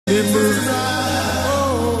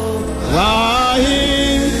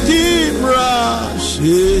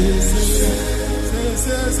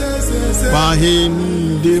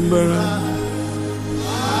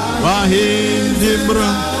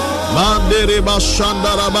Mandere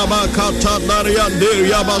bashanda rababa kata daria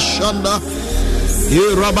deria bashanda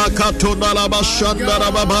irabakato dala bashanda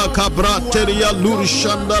rababa kabrateria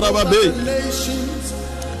lurshanda rababe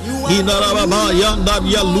inarababa yanda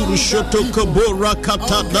ya lurshoto kobora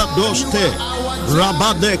kata da doste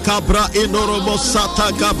rabade kabra inorobo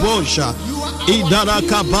sata kabosha idara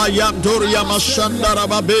kabaya doria mashanda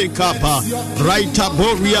rababe kapa raita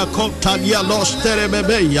boria kontalia lostere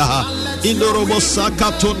bebeya indorobo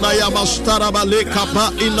sakatona ya mastara bale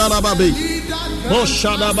kapa inarababe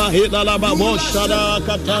moshada bahida laba moshada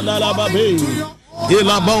katana lababe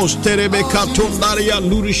ilabos terebe katondaria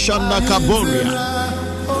lurishanda kaboria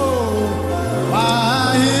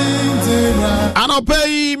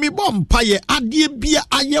anopei mi bompaye adie bia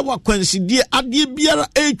aye wa kwansidie adie biara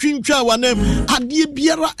etwintwa wanem adie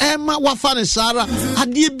biara ema wafane sara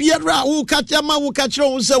adie biara wo kachama wo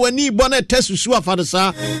kachiro wo se wani bone tesusu afane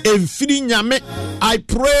sa emfiri nyame. I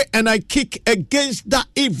pray and I kick against that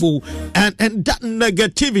evil and that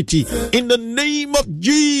negativity in the name of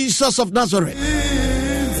Jesus of Nazareth.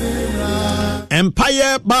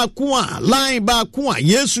 Empire bakua line bakua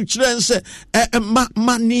Yesu chirense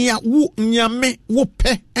mania wu nyame wo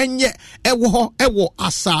pe enye ewo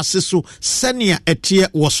asase so senia etie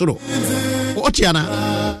wosoro otiana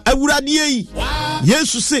awurade yi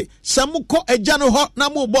Yesu se samuko eja no ho na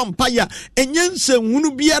mo bɔ mpaya enyense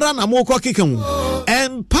hunu biara na mo kɔ keka hu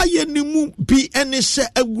empire ni mu bi ene se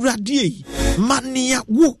awurade yi mania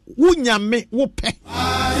wo nyame wo pe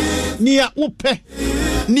nia wo pe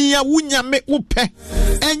nia wunyame upe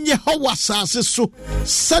enye hawa sase so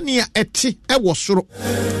sania eti ewo soro.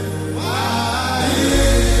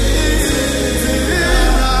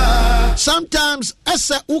 Sometimes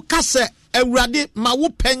ese ukase ewurade ma wo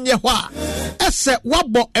penye ho a ese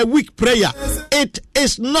wabo a weak prayer. It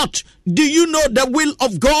is not. Do you know the will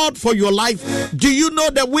of God for your life? Do you know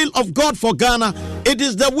the will of God for Ghana? It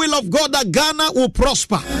is the will of God that Ghana will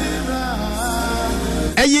prosper.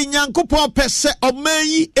 Eye nyankopon pese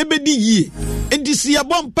omayi ebedi yi enti si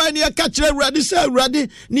abompa ne aka kire awurade se awurade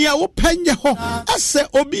ne ya wo penye ho ese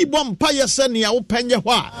obi bompa ye se ne ya wo penye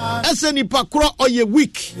ho a ese nipa kro oye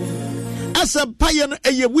weak ese paye no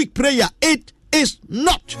eye weak prayer. It is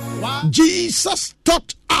not. Jesus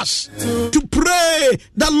taught us to pray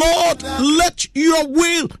the Lord, let your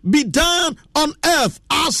will be done on earth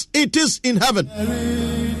as it is in heaven.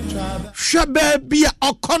 Shabe be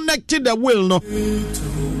or connected the will no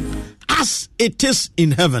as it is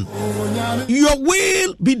in heaven. Your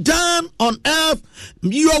will be done on earth.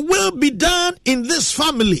 Your will be done in this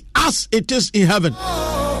family as it is in heaven.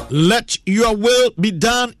 Let your will be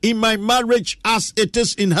done in my marriage as it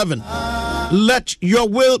is in heaven. Let your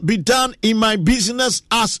will be done in my business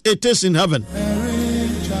as it is in heaven.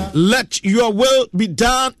 Let your will be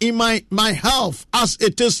done in my health as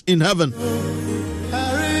it is in heaven.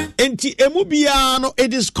 Enti emubiano,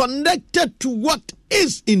 it is connected to what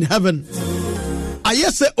is in heaven.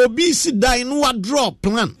 Ayese obisi dainua draw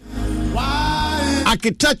plan.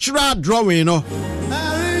 Architectural drawing, no.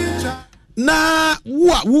 Na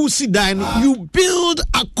wu si dain, you build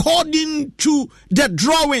according to the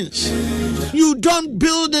drawings. You don't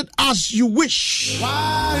build it as you wish.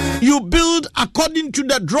 You build according to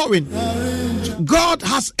the drawing. God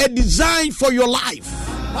has a design for your life.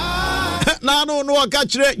 Na no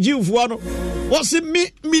akachire jifuo no wose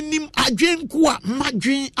minim adwen ko a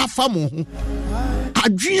madwen afamo ho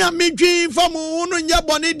adwen a medwen famo no nya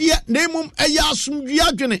bone de na emum eya asomdwi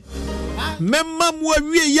adwene memma mu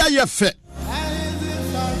awie ya yefe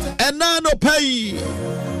ena no pai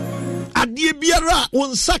adie biara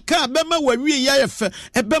wonsaka bema wawie ya yefe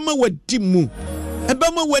ebema wadi mu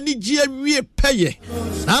ebema wani gi awie peye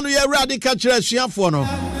na no ye awurade ka kire asuafo no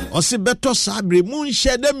osi beto sabre mu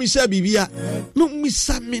nhye da misa bibia no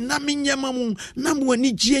misa me na menyama mu na mo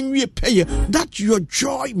ani gi anwie peye that your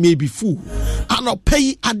joy may be full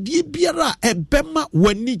anopay ade biara ebema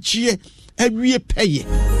wani gi awie peye.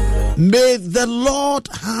 May the Lord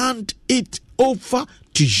hand it over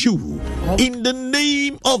to you in the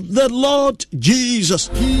name of the Lord Jesus.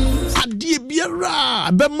 Adie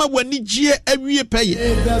biara bema wani gie awie peye.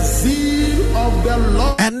 The zeal of the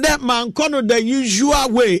Lord. And that man kono the usual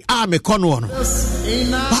way me kono no.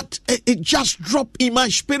 But it just dropped in my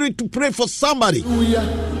spirit to pray for somebody.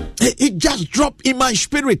 It just dropped in my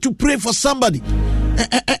spirit to pray for somebody.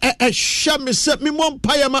 Shame se mi mon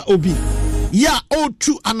payama obi. Ya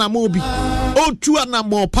O2 anamobi. O2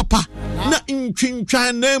 anamo papa. na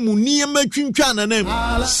ntwintwan na mu niema twintwan na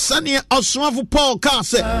mu sane osomafo Paul ka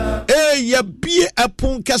se ya bie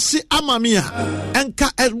epon kase amame a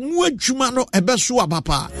enka emu adwuma no ebeso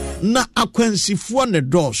abapa na akwansifo ne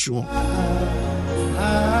dɔɔso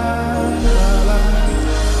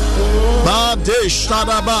Bade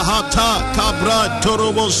Shadabahata Cabra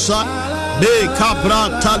Torobosa De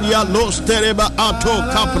Cabra Talia Los Tereba Ato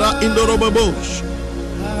Cabra Indorobos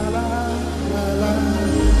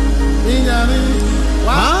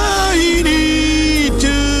I need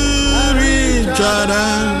to reach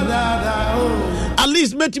at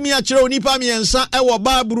least met me a chero nipa miensa ewo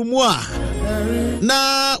Bible mu a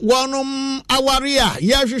na wonom awaria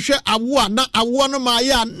ya hwehwe awo na awo no ma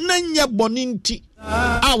ya na nya boninti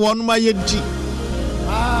a wonom ayenti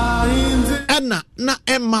ena na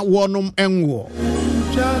emma wonom enwo.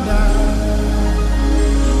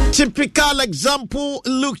 Typical example,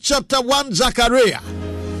 Luke chapter 1, Zachariah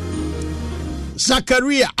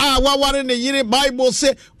waware ne yire Bible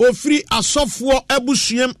say ofri asofo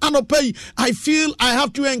ebusuem anopai. I feel I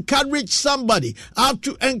have to encourage somebody. I have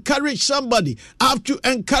to encourage somebody.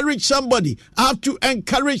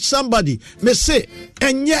 Me say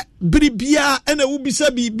enye bribia ena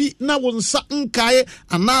ubisa bibi na wonsa nkae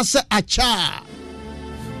anase acha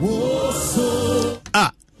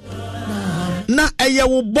na eye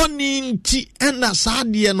wo boni nti ena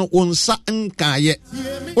saade no wonsa nkae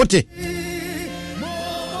ote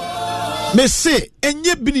me say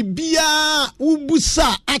enye biribia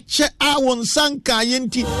ubusa ache awon sanka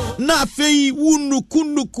yenti na fei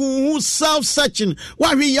wunukunuku hu self searching wa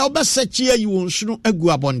hwe ya obesearch ya yiwonsunu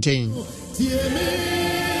agu abonten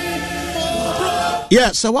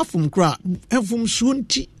yes awafum kra enfum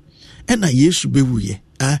sunti ena Yesu bewuye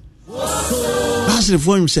pastor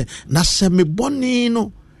for him say na se me boni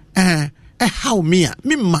no how me a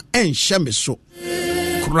mimma enhye me so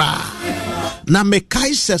kra na me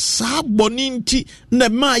kai se sa boninti na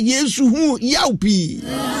ma Yesu hu yaupi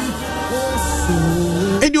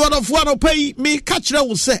edi wada fuano pay me kachira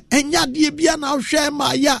wo se enya de bia na hwe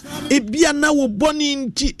ma ya ebia na wo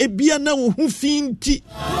boninti ebia na wo hu finti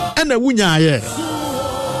ena wunya ye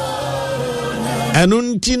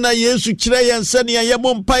enunti na Yesu kire yen se ne ye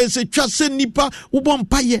bompa se twase nipa wo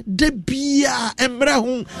bompa ye de bia emre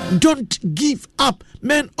hu. Don't give up.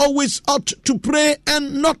 Men always ought to pray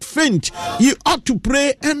and not faint. You ought to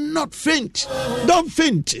pray and not faint. Don't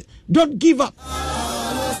faint. Don't give up.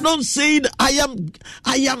 Don't say that I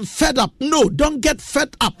am fed up. No, don't get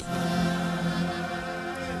fed up.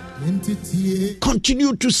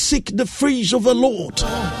 Continue to seek the face of the Lord.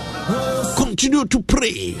 Continue to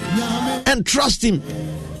pray and trust Him.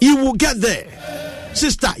 You will get there.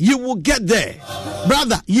 Sister, you will get there.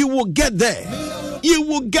 Brother, you will get there. You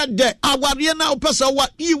will get there. Awariana upasawa,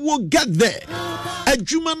 you will get there.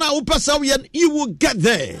 Ajumana upasawian, you will get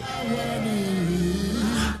there.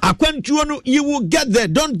 Akwantuano, you will get there.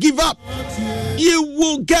 Don't give up. You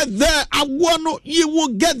will get there. Awano, you will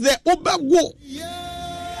get there. Obawo.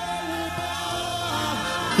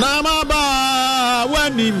 Namaba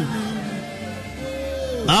wanim.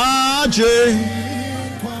 Aje.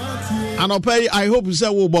 Anopai, I hope you say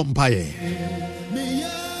wo bompaye.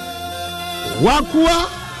 Wakua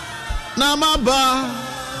namaba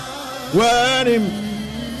wanim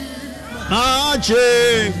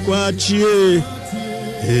ache kwachie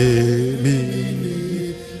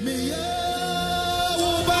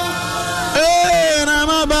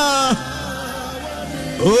namaba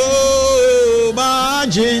oh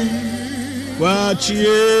baje kwachie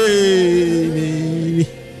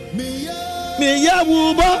me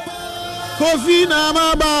yawuba kofi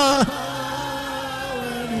namaba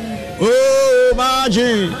oh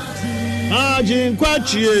majin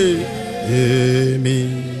kwachie me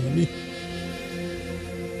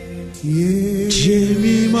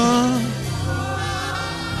Jemima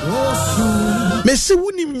Mesi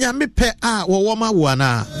wunim nyame pe a wo ma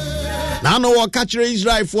wana na no wo ka kire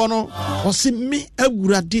Israel fo no o se me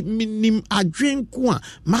awurade minim adwen ko a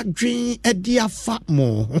madwen edi afa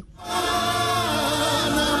mo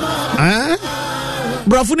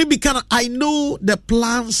Brafuni Bikana, I know the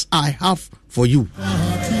plans I have for you.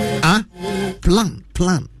 Plan.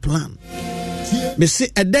 Me say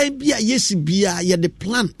a day be a yes be a the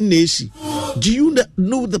plan nesi. Do you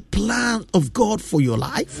know the plan of God for your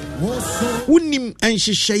life? Unim and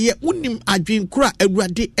shishaya unim adwin kura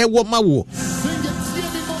ewrade ewo mawo.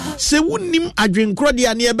 Se wunim adwin kura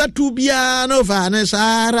dia ne betu bia no fa ne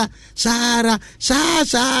Sara.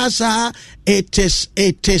 It is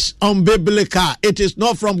unbiblical. It is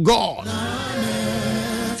not from God.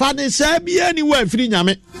 Father say be anywhere free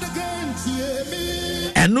nyame.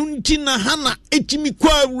 Enunti na hana etimi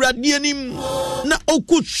kwa awurade anim na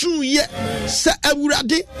okosuye se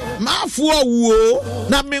awurade maafo awuo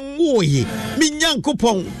na menwoye me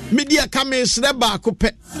Nyankopɔn me dia ka me sre ba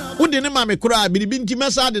akopɛ wode ne ma me kora biribi nti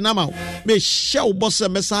mesa de na ma wo me hye wo bose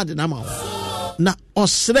mesa de na ma wo na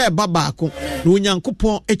osre ba baako na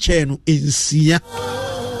Onyankopɔn eche no ensia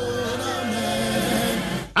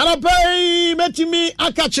Anapai metimi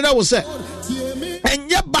aka kyerɛ wo se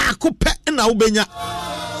enye baako pɛ na wo benya.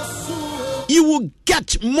 You will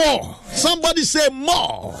get more. Somebody say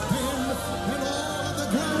more.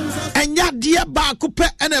 And ya dear bakupe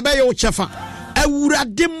and a bayo chefa.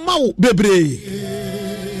 Awurade ma wo bebre.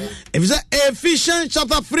 If it's Ephesians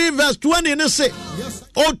chapter 3 verse 20 and say,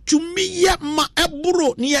 O to me ye ma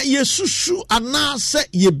eburo ni yesusu anase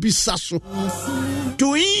yebisaso.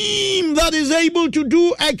 To him that is able to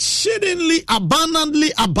do exceedingly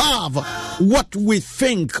abundantly above what we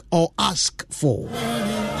think or ask for.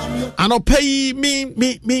 And I'll pay me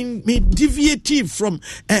deviate from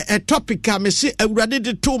a topic. I may say, I ready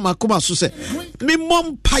to tell my come so say, me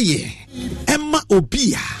mom paye, Emma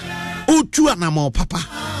Obia, Otu anamo papa,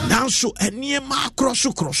 Nanso eniema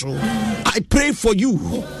kroso. I pray for you.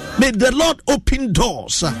 May the Lord open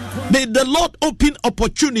doors. May the Lord open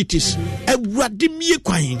opportunities. Ewradimie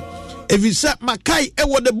kwain. If you say Makai,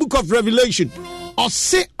 ewa the book of Revelation, or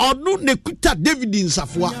say or no nekuta David in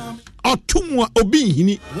Safwa. Otumwa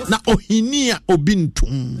obinhini na ohinia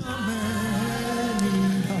obintum.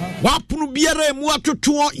 Wapunu biara emu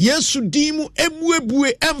atoto Yesu dimu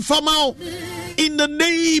emuebue emfamao. In the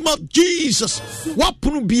name of Jesus.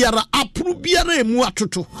 Wapunu biara apunu biara emu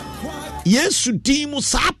atoto Yesu dimu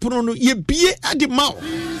sapunu no yebie adimao.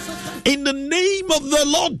 In the name of the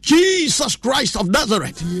Lord Jesus Christ of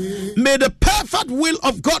Nazareth, may the perfect will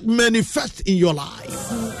of God manifest in your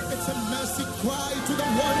life.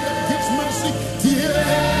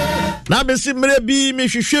 Na besi mrebi me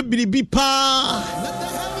hwehwe biribi pa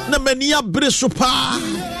na mani abreso pa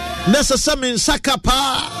na sesa me nsaka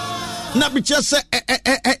pa na biche se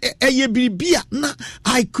eye biribia na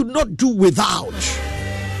I could not do without.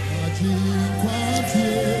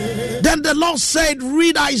 Then the Lord said,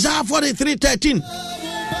 read Isaiah 43:13.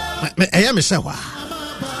 I am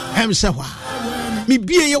sewa. Mi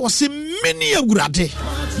bie ye was many awurade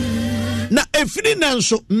na efiri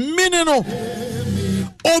nanso mene no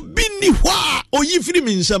obini hwa oyifiri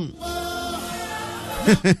minsam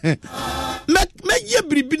me ye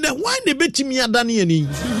bribi na why ne betimi adane ani.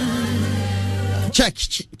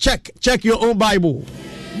 Check your own Bible.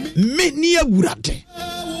 Many awurade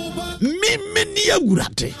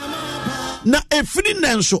na efiri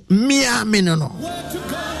nanso mia mene no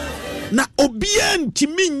na obia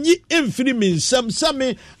ntimi nyi emfiri minsam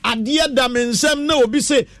same ade da minsam na obi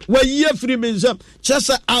se wayi afiri minsam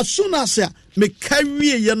chese asuna se me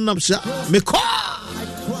kawie yenam se me ko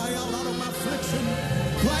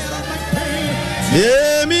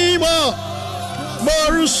emi mo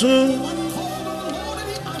borusu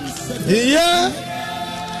ya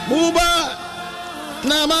buba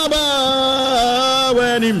na maba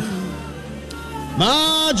wenim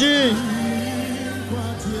maji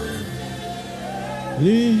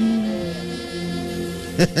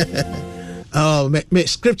oh me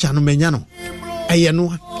scripture no menya no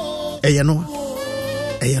eyenoa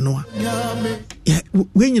yeah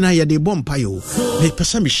we nyina ye de bompa yo me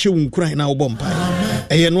pesa me hye wunkura na wo bompa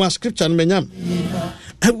eyenoa scripture no menya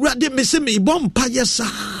awurade me se me bompa yesa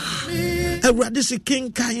awurade se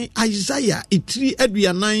kenkan Isaiah itiri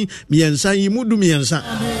aduanan miensa yimudu miensa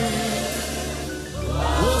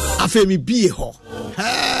afa mi bie ho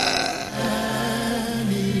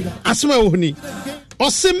asema ohuni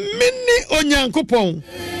ose mini Onyankopon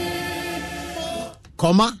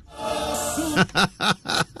koma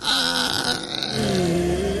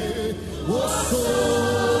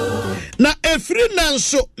na efri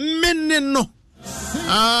nanso mini no.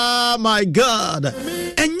 Ah my God.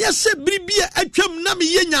 Enye se bribia atwam na me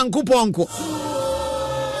ye Nyankopon ko.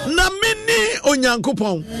 Na mini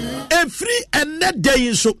Onyankopon efri enne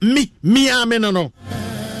day so mi amene no.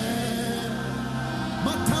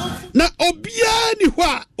 Na obia ni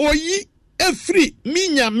hwa oyi efri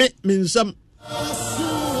minyame minsam.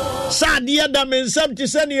 Sadia da minsam ti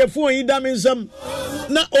se ne efo yi da minsam.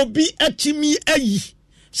 Na obi atimi ayi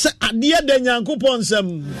se ade da Nyankopon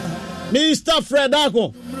sam. Mr. Fred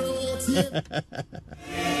Ako.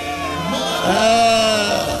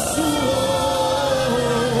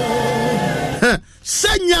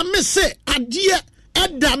 Senya me se adie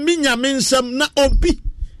eda mi nyame nsam na obi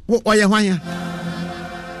oye hwan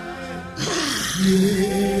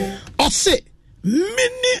ose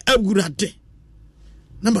mini awurade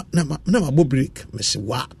Number break. Me say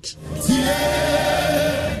what?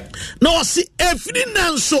 No, I see every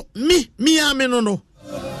nanso me ame no.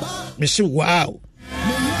 Me say wow.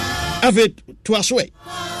 Have it to us way.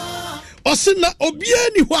 O se na obia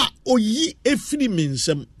ni ho a oyi efiri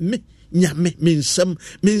mensam me nyame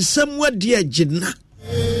mensam wadi agina.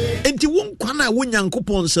 Enti won kwana wo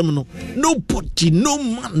nyankopon nsam no. Nobody, no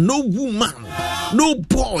man, no woman, no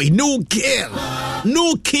boy, no girl,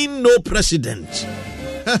 no king, no president.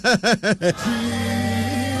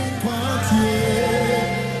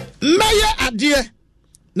 Maya adie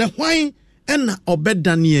na hwan ena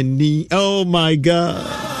obedani ni. Oh my God.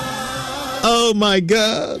 Oh my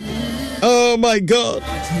God. Oh my God.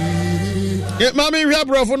 Yeah, mommy, we have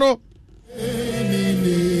brother no.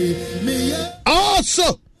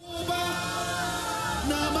 Also,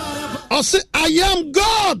 I say, I am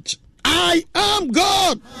God. I am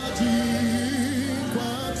God.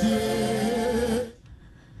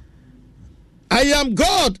 I am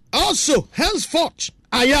God. Also, henceforth,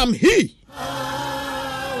 I am He.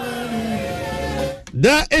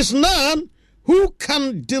 There is none who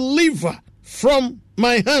can deliver from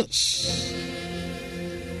my hands.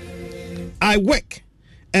 I work,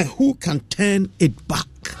 and who can turn it back?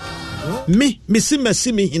 Me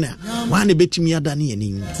hina. Wane betimi adani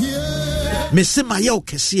enin. Me se mayo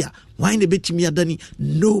kesia. Wane betimi adani.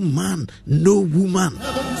 No man, no woman,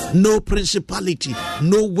 no principality,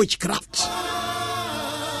 no witchcraft.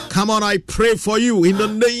 Come on, I pray for you in the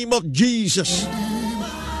name of Jesus.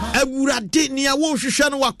 Awurade ni awo hwehwe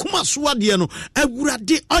no wakoma so ade no.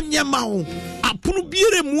 Awurade onyema wo. Apono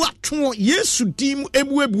biere mu ato Yesu dim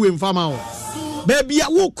ebuebu emfama wo. Baby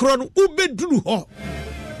awo kro no ubeduru ho.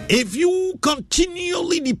 If you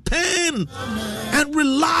continually depend and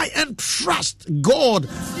rely and trust God,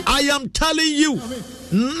 I am telling you,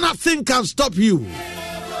 nothing can stop you.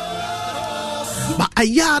 But I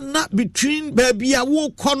am not between baby a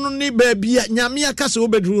walk on baby at Nyamia Castle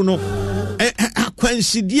bedroom.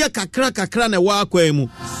 Quincy kakra ne wa kwemu.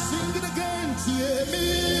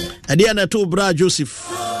 Adiana to Bra Joseph.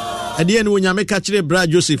 Adiana Nyame kachire Bra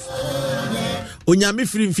Joseph. Onyame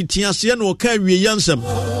firi fitiase na oka wie yansam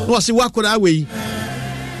no wase wakora awe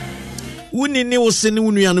wuni ne wo se ne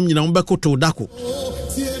wunuanom nyina wo bekoto dako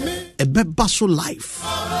ebeba so life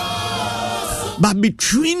but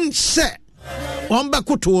between se won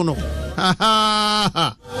bekoto no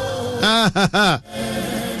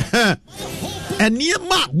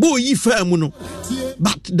eniema boyi famu no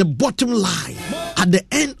but the bottom line at the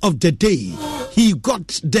end of the day he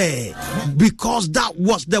got there because that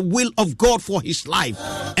was the will of God for his life,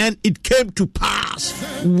 and it came to pass.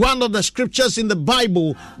 One of the scriptures in the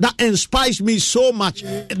Bible that inspires me so much,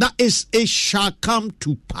 that is, it shall come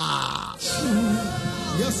to pass.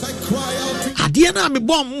 Yes, I cry out. Adiana mi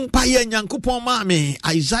bom paye nyankopon ma me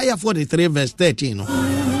Isaiah 43 verse 13.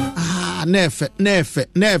 Nefe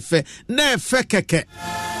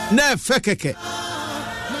keke.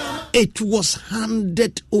 It was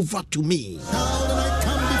handed over to me.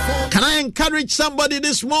 Can I encourage somebody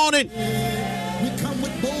this morning?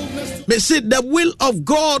 They said the will of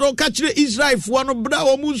God or catch the Israel for one bra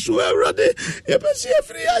o musu erade e pesi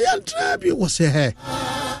efri ayan trabi wo se he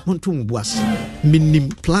montum buas minim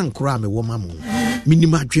plan kra me wo mamu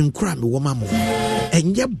minim adwen kra me wo mamu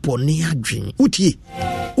enye bone adwen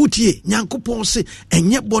utie nyankopon se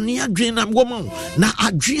enye bone adwen na wo mamu na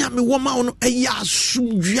adwen a me wo mamu no eya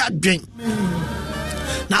asumdwe adwen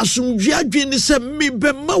na asumdwe adwen ni se me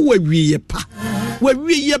be ma wawie pa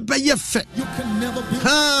wawie be ye fe.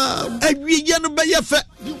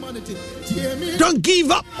 Don't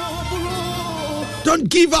give up. Don't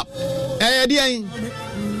give up.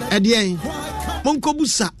 Edian.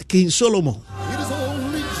 Monkobusa King Solomon.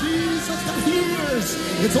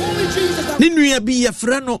 It's only Jesus. Ninuya be a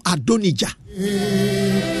freno Adonija.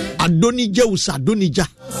 Adonija us Adonija.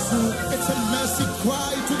 It's a massive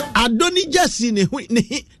cry to the Adonija sine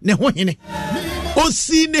ne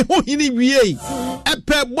osi ne hohini wie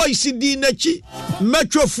epe boys di nachi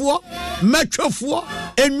metwofo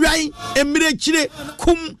enwan emirechire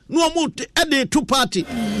kum no omote ede to party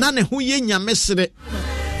na ne ho ye nyamesere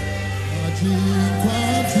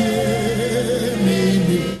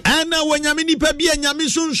ana wanyame nipa bia nyame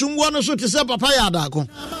sunsun wo no so te se papa ya adako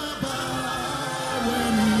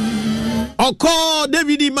oko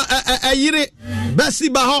David ayire basi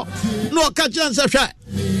ba ho no ka chansa hwa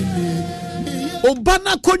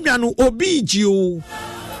Obana konwa no obi ji o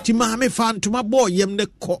ti maame fa ntoma boy yem ne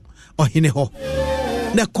ko ohene ho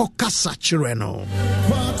ne ko kasa kire no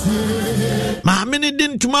maame ne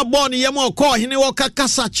din ntoma boy ne yem o ko ohene wo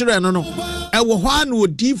kasa kire no e wo ho ana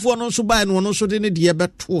odifo no so bai no so de ne de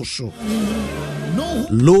beto so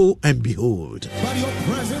lo and behold,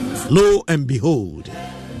 lo and behold,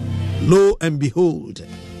 lo and behold,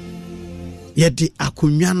 yedi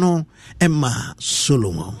akunyano Emma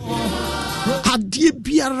Solomon. Adie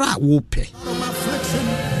biara wope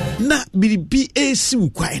na biribi esi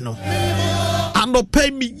ukwae no.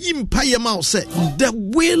 Anope mi yimpa yema say the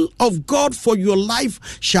will of God for your life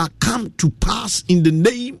shall come to pass in the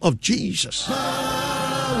name of Jesus.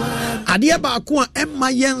 Adie baako a Emma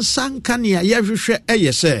yensanka ne yehwehwe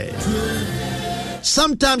eye say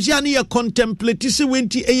sometimes yani ya contemplate se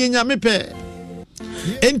wenti eye nyame pe.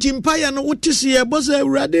 Enti mpaya no wotisi ye boza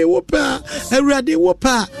awurade wopa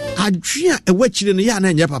adwea ewachire no ya na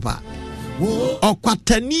enye papa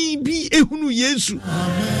okwatani bi ehunu Yesu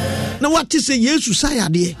na watise Yesu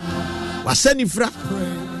sayade wasanifra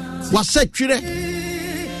wasatwire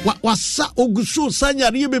wasa oguso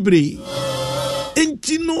sanyare bebre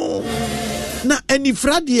enti no na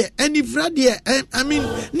enifrade I mean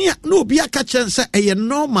no bi aka chense eye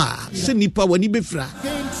normal se nipa wani befra.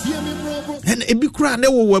 And ebi kura ne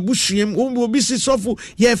wo wabusuem wo bi si sofu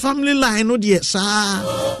ye family line no de sa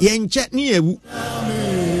ye nche ne ewu.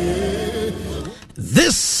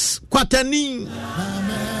 This kwatani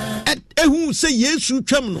ehu say Yesu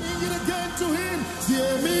twam no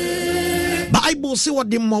Bible say what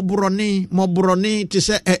the mobrone to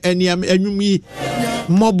say eniam enwumi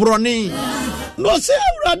mobrone no say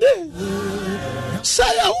awrade say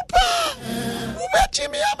upa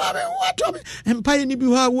ubetimi amabe watomi empire ni bi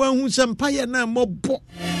ha wan hu say empire na mobo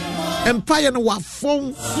empire no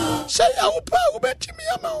wafon say upa ubetimi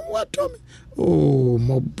amabe watomi oh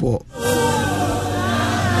mobo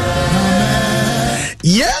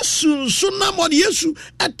Yesu sunamon Yesu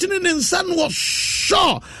atene ne nsa no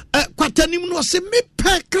sho kwatanim no se me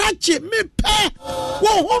pe krache me pe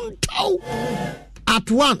wo honto at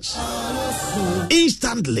once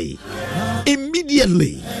instantly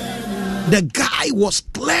immediately the guy was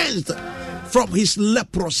cleansed from his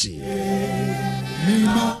leprosy.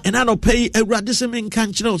 And I don't pay a radism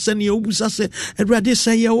cancer send you obusa se a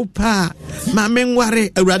radisa yo pa ma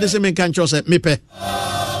menware a radism cancer se me pe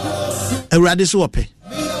a radiswope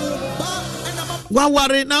wa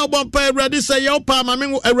ware now bompa a radisa yo pa ma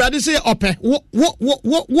men a radisa ope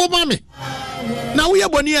wo mame na wo ye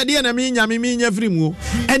boni ade na me nyame me nya firi mu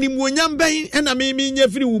animu onyam ben na me nya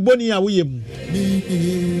firi wo boni a wo ye mu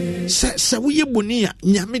se wo ye boni a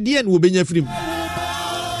nyame de na wo benya firi mu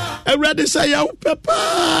Awurade say ya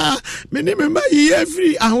papa me ne me ma ye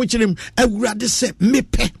free ahokyerem Awurade say me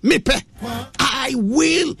pe I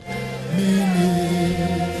will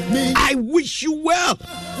I wish you well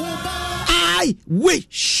I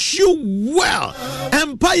wish you well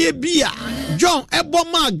Empire Bia John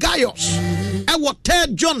Eboma Gaius ewo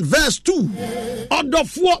 3 John verse 2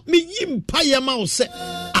 odofo me yimpaya ma wo se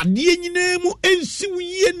ade nyina mu ensi wo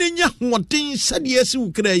ye nenya hoten sade esi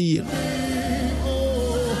wo kra yi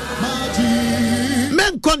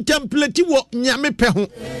men contemplate wo nyame pe ho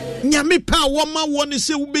nyame pa wo ma wo ne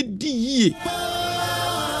se wo be di yie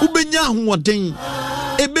wo benya hoden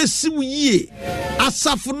ebe si wo yie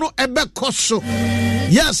asafo no ebe koso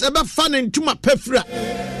yes ebe fa ne ntuma pefra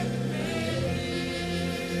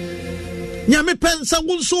nyame pensa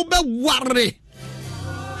wo so be ware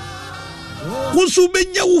wo so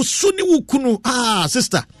benya wo so ni wo kunu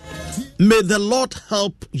sister may the Lord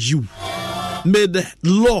help you. May the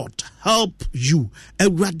Lord help you.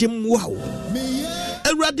 Awurade mwa.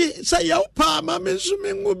 Awurade say ya pa ma mensu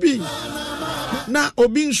mengobi. Na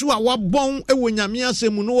obi nso a wabon ewo nyame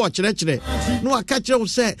asemu no wo kyerɛkyerɛ. No aka kyerɛ wo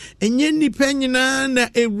sɛ enye nipa nyina na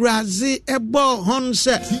ewuraze ebo hon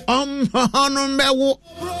sɛ hono mewo.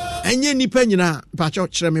 Enye nipa nyina pa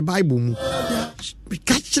kyerɛ me Bible mu.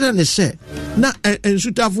 Ka kyerɛ ne sɛ na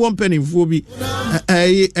ensutafo mpanimfo bi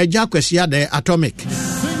agya kwasia de atomic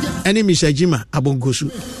enemy Sajima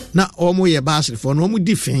abongosu na omo ye basri for no omo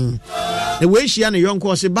difin e we hia ne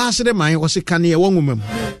yonko se basri man wo se kane ye wonwumam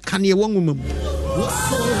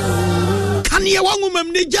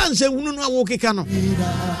ne janse hunu no awo keka no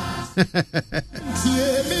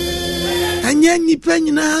anya nipa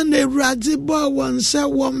nyina na Awurade bo wonse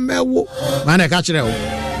wo mewo man ka kire wo.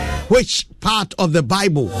 Which part of the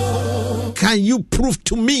Bible can you prove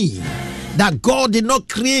to me that God did not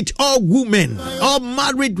create all women, all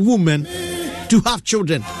married women to have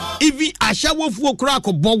children? Even Ashawofu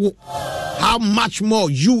Krako Bogo, how much more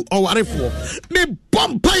you or Warifo? Me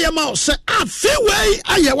bompa yama say afi way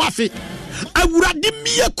ayawafi. Awurade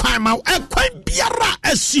miye kwama ekwan biara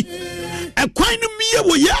asi. Ekwan no miye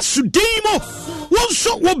wo Yesu dimo.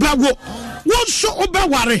 Wonso wo bawo. Wonso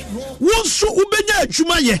obeware. Wonso ubenya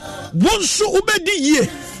adwuma ye. Wonso ubedi ye.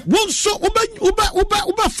 Wonso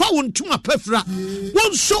uba found to my pefra.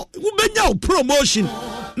 Wonso ubenya promotion.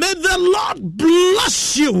 May the Lord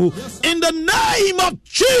bless you in the name of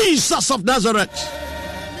Jesus of Nazareth.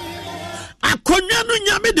 Akonyanu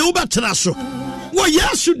nyame de ubatraso. Wo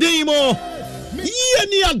yesu den mo. Ye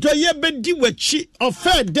ni adoye bedi wechi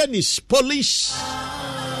Ofe Dennis police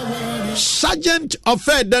sergeant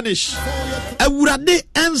Ofe Dennis. Ewurade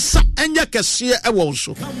ensa enya kese ewo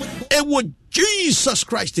so. Ewo Jesus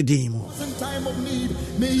Christ the demo.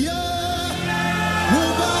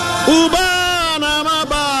 Uba na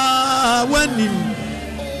maba wenim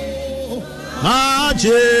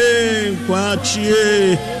aje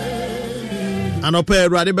kwachie anope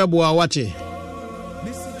Ewurade beboa wate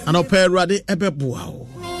anope Ewurade ebeboa o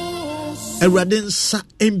Ewurade nsa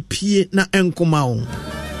empie na enkoma o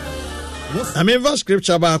ameva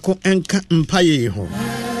scripture ba ko enka mpaye ho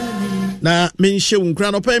na menhye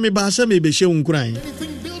unkran no pay me ba se me be hye unkran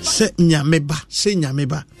se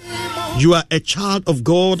nyameba you are a child of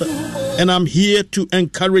God and I'm here to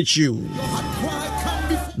encourage you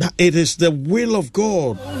that it is the will of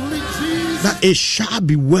God that it shall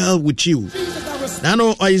be well with you. Now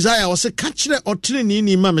no Isaiah was a catcher or training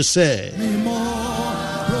ni mama say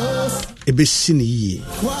ebesini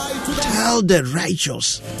tell the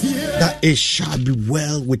righteous that it shall be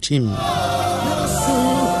well with him.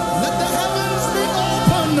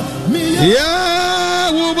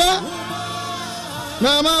 Yeah, Wuba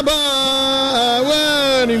Namaba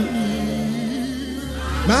Wenim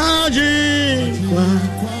Magic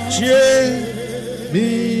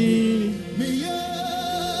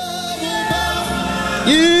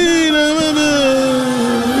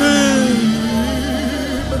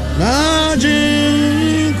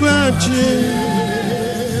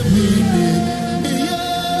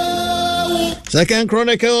Second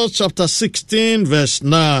Chronicles chapter 16 verse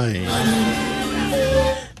 9.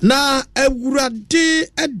 Na Ewurade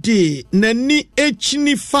ade nani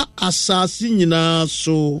echinifa asasi nyina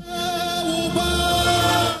so.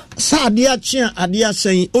 Sa ade achia ade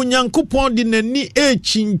asen Onyankopon de nani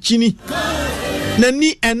echinchini.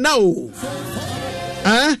 Nani enao.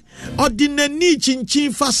 Odi nani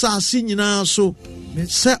chinchin fa asasi nyina so.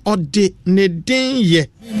 Se odi ne den ye.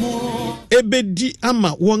 Ebedi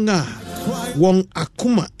ama wonga. Won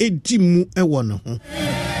akuma edi mu ewo no ho.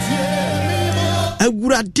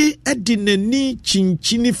 Ewurade edi nani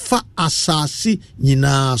chinchini fa asasi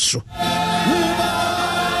nyina so.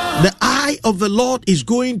 The eye of the Lord is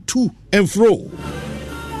going to and fro.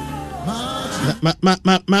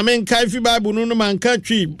 Men kai fi Bible no man ka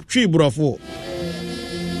twi brofo.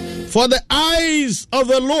 For the eyes of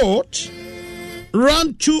the Lord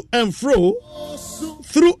run to and fro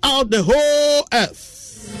throughout the whole earth,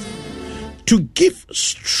 to give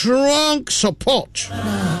strong support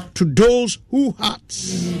to those whose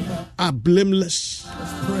hearts are blameless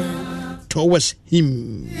towards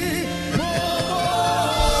him.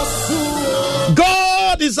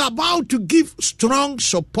 God is about to give strong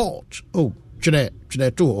support. Oh,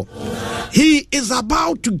 he is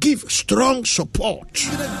about to give strong support.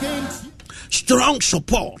 Strong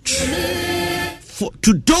support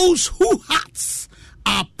to those whose hearts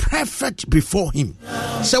are perfect before him.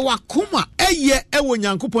 So wakuma eye ewo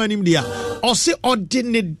Nyankopon anim dia o se ode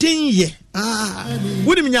ne den ye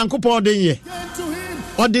woni Nyankopon den ye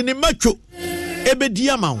ode ne macho ebedi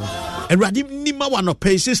ama wo Ewurade nima wa no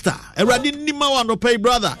pay sister Ewurade nima wa no pay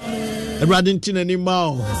brother Ewurade ntina nima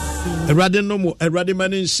o Ewurade no mo Ewurade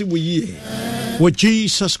mane nsi wo yie wo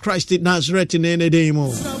Jesus Christ in Nazareth in any day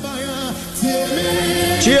mo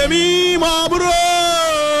Tiemi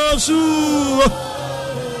mabrosu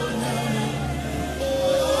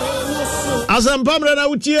Asampamre na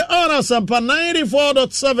utie on Asampa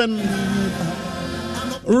 94.7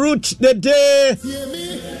 Root the Day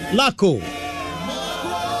Laco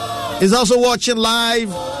is also watching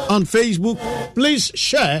live on Facebook. Please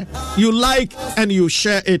share, you like and you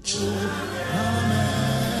share it.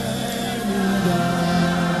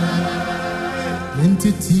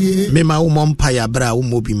 Mema umompaya bra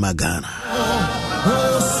umobi magana.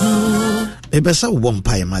 Ebesa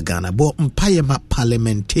umompaya magana, but umpaya ma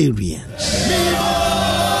parliamentarians.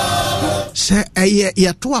 Say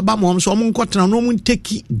ya to abamo so munkwatena no mun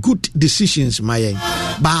take good decisions mayen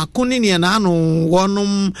ba kuni ne na no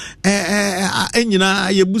wonum enyina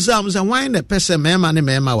yebusa am say why the person mema ne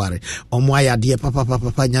mema ware omo ayade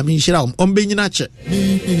papa nyame nhira ombenyina che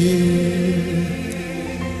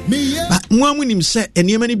muamunim say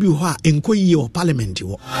enema ne bi ho a enkoyie o parliament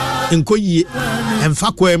wo enkoyie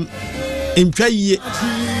emfa kwam entwaye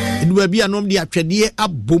eduba bi anom de atwede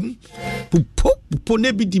abom pupo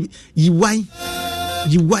ne bi di yiwan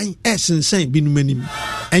esensen bi numanim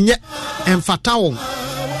enye emfata won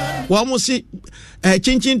wo mo si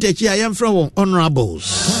chinchin techi ayemfra won honorables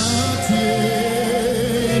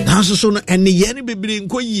nanso so no ene ye ne bebere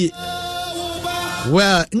nkoyie.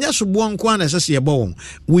 Well,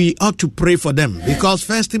 we ought to pray for them because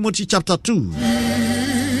 1 Timothy chapter 2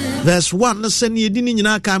 verse 1 listen yedini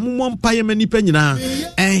nyina ka mumon paye mani pa nyina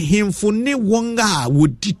ehimfo ne wonga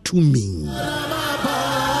wodi to me.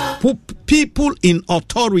 People in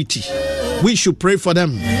authority, we should pray for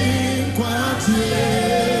them.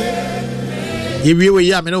 Yewe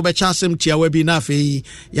ya me no be chasem tia we bi na fe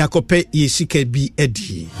yakope yesika bi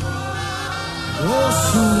edi.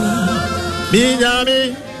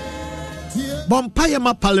 Binyami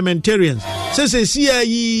Bompayama parliamentarians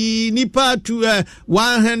say nipa to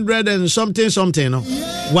 100 and something no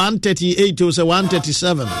 138 to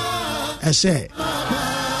 137 I say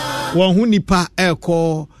one who nipa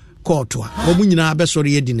eko courtwa omu nyina be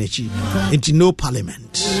sori edi nachi into no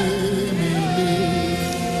parliament.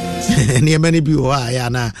 Ni many bi o ya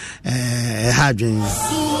na hadwen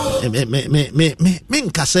me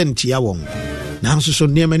nkasenti ya won. Now, so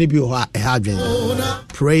near many people are having.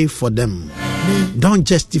 Pray for them. Don't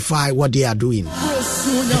justify what they are doing.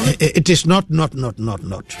 It is not.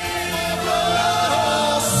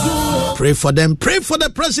 Pray for them. Pray for the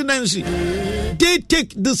presidency. They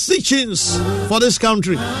take decisions for this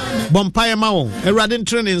country. Bompaya Mao, a radin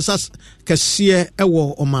training sas Cassia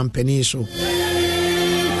Ewo Oman Peniso.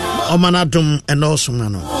 Omanadum and also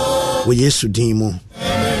Mano. We yes to demo.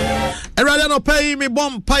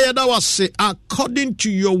 According to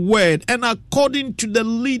your word and according to the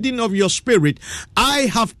leading of your spirit, I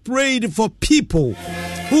have prayed for people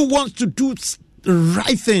who want to do the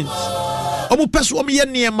right things.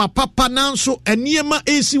 Papa Nanso and Niema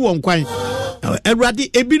AC one quine.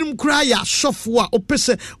 Eradi ebinum kra ya sofo a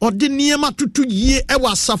opese ode niema tutu ye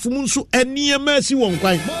ewa safumunso eniema si won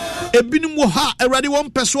kwan ebinum wo ha eradi won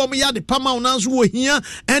pese wo ya de pama onanso wo hia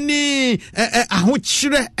eni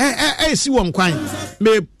ahokyire si won kwan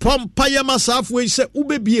me pompa ya masafu we se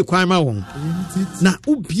ubebie kwan ma won na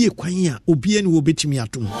ubie kwan a obie ni wo betimi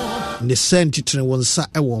atom ne sentitre won sa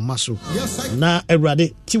ewo maso na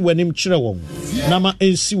eradi ti wanim kire won na ma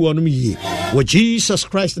ensi wonum ye wo Jesus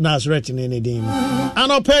Christ Nazareth in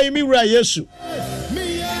and I'll pay me right, Yesu.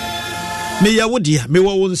 Me ya wodia, me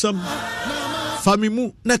wa wonsam. Fami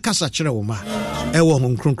mu na kasa kire wo ma. Ewo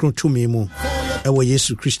hon kronkron to me mu. Ewo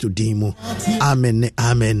Yesu Christo din mu. Amen.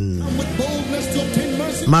 Amen.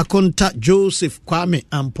 Makonta Joseph Kwame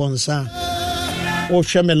Amponsa. O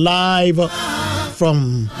shame live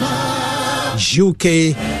from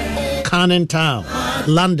UK, Canning Town,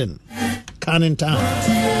 London, Canning Town.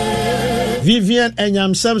 Vivian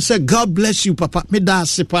Enyam Sam said, God bless you, Papa. Me da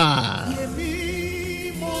sipa.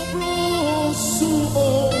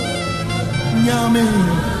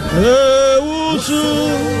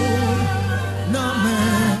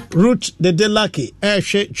 Ruth the Delaki,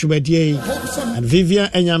 Airship Chubedier, and Vivian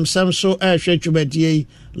Enyam Sam so Airship Chubedier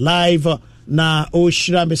live na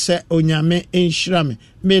Oshrame se Onyame Inshrame.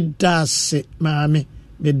 Me da si, Mami,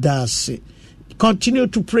 me da si. Continue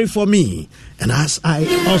to pray for me, and as I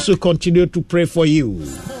also continue to pray for you.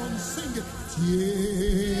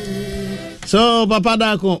 So, Papa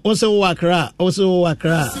Dako, also wakra.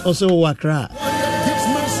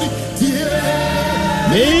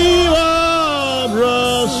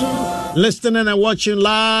 Listening and watching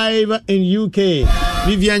live in UK.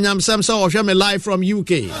 Vivian Yamsamsa or me live from UK.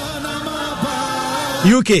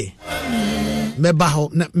 Me baho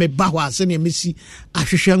asene mesi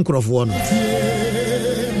ahwehwe nkrofo no.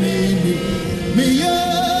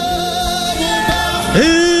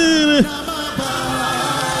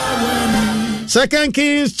 Second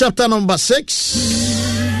Kings chapter number 6.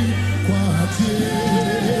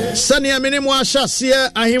 Sania menemu ahyasie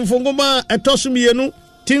ahemfongoma etosumienu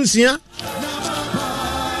tinsia.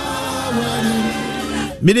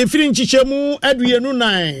 Midifrin chichemu aduenu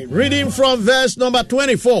 9. Reading from verse number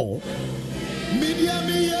 24.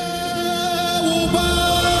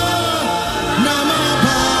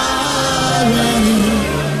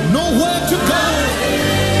 Nowhere to go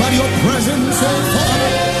but your presence, oh God.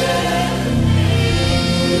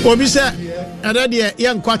 Obi say, and then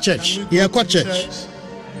young church.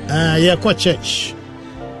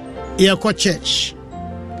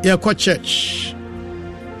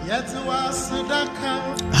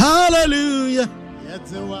 Hallelujah.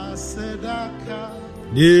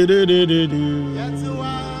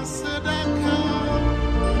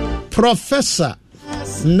 Professor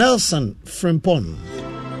Nelson Frimpong.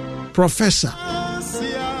 Professor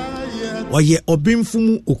Oye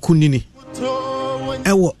Obimfumu Okunini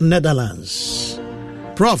Ewo Netherlands.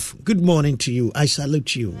 Prof, good morning to you. I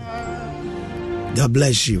salute you. God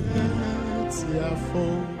bless you.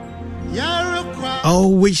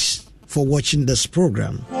 Always for watching this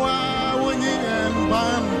program.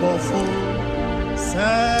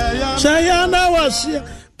 Sayana was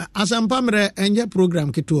as I'm pamre enye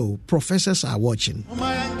program kito professors are watching.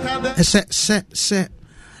 Say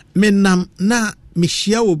menam na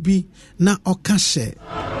mishia obi na oka se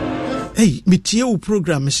hey mitie wo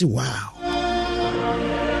program say wow.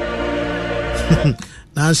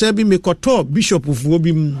 Na say bi mekoto bishop fuo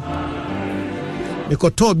bi mu.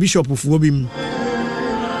 Mekoto bishop fuo bi mu.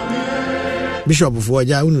 Bishop fuo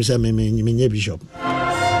ja unu say me bishop.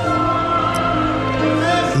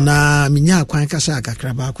 Na minya kwan kasa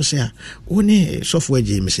kakra ba ko say woni software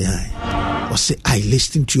je me say hi. Or say I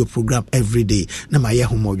listen to your program every day. Na ma ye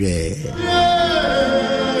homodwe.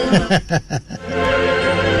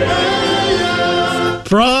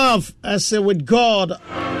 Prof, I say with God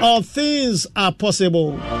all things are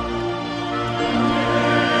possible.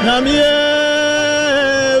 Namie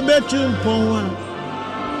betumpoa.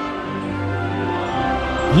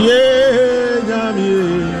 Yeah,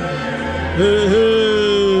 namie.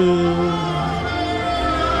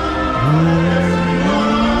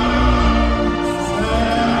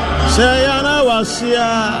 Sayana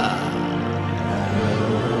wasia.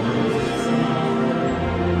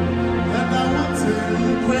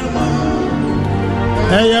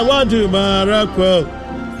 Hey, what do Marako?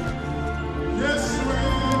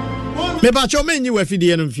 Me ba cho men you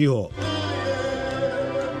afidie no fi ho.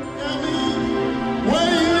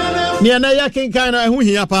 Ni ana yakin kan na hu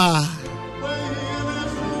hia pa.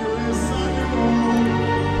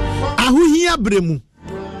 Ahu hia bremu.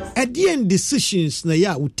 Edien decisions na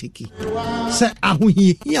ya uteki. Say ahu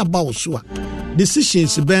hia ba wo so a.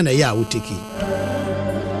 Decisions be na ya uteki.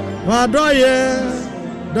 Wa doye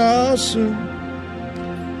dosu.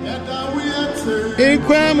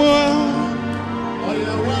 Inkwemo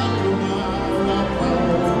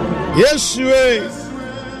Yesue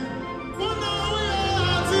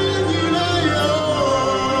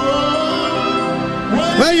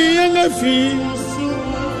Why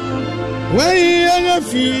yanga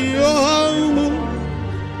fi oh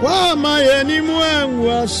wa my animu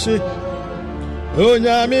wase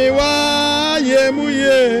onyami wa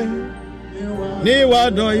yemuye ni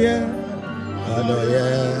wadoye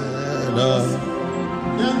no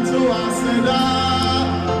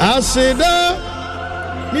Asida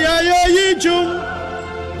mi ayo yijum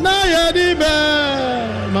na yadi be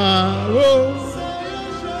ma wo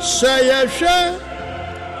sayeshe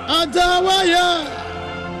adawaya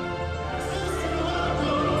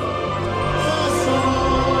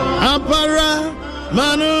apara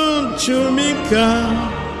manu chumika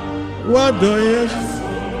wadoye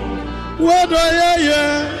ye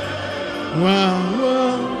wa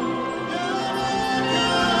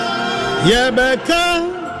Yebeka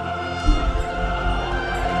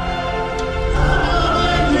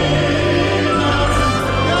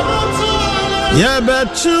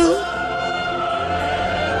Yebetu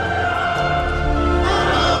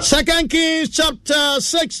 2 Kings chapter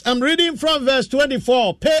 6. I'm reading from verse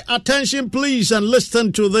 24. Pay attention please and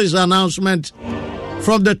listen to this announcement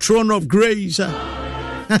from the throne of grace.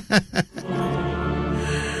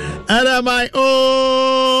 And my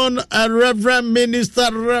own Reverend Minister,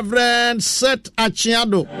 Reverend Seth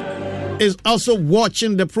Achiado, is also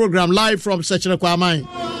watching the program live from Sechina Kwamai.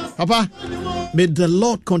 Papa, may the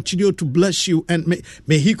Lord continue to bless you and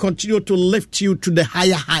may He continue to lift you to the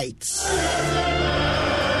higher heights.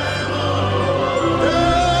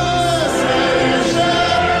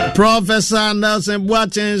 Professor Nelson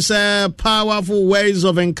Boateng's powerful ways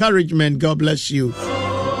of encouragement. God bless you.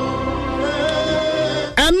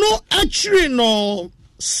 And no actually no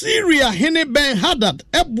Syria hene Ben Hadad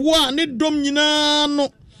ebwa ne dom nyina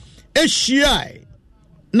no ehyiai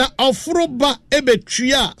na ofroba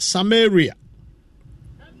ebetria Samaria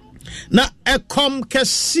na ekom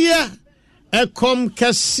kese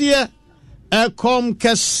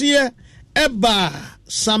eba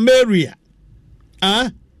Samaria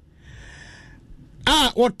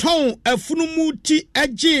woton afunumuti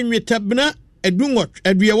agye nwetabena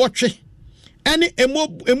aduewotwe ene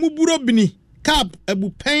emuburo bini kap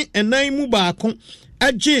abupen enan mu baako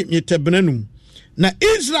agye nyetabena na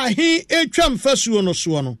Israel he etwam fasuo no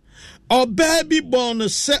so no oba bi bon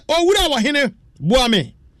se owura wo hene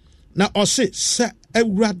boame na ose se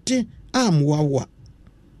awurade amwawa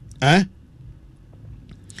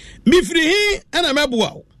mifiri hi ana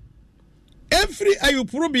meboa wo every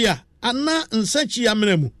ayuprobia ana nsachi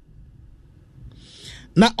amnamu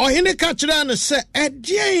na ohene ka kyerɛ no sɛ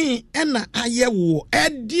ɛdeɛn ɛna ayɛwo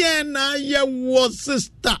ɛdeɛn na ayɛwo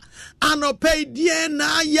sister anɔpɛ ɛdeɛn na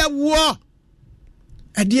ayɛwo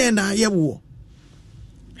ɛdeɛn na ayɛwo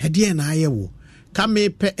ɛdeɛn na ayɛwo ka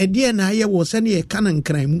mepɛ ɛdeɛn na ayɛwo sɛ ne yɛka no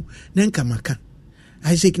nkran mu na nkamaka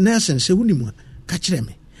Isaac Nelson sɛ wonim a ka kyerɛ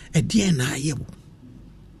me ɛdeɛn na ayɛwo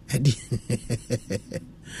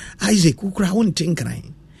Isaac wokura wonte nkran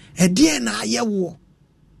ɛdeɛn na ayɛwo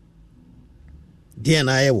deɛ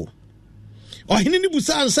na ayɛwo ɔhene ne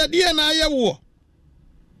busa nsa deɛ na ayɛwo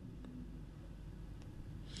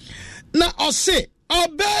na ɔse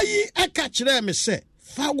ɔbaa yi aka kyerɛ me sɛ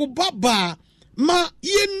fa wo babaa ma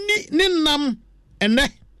yɛnni ne nam ɛnɛ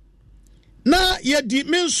na yɛdi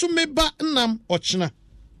me nso me ba nam ɔkyena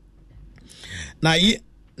na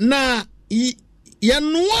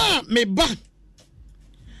yɛnoa me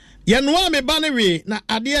ba ne we na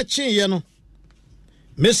adeɛ kyeeɛ no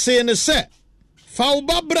mesee ne sɛ fa wo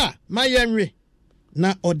ba bra ma yɛnwe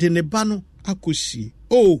na ɔde ne ba no akɔsie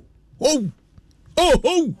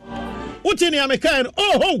wote ne amekae no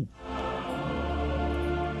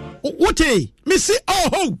wote mesi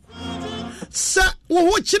sɛ wo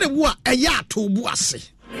ho kyerɛ wo a ɛyɛ ato bu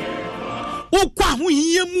ase wokɔ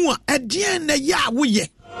ahohia mu a ɛdeɛn na yɛ a woyɛ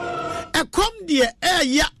ɛkɔm deɛ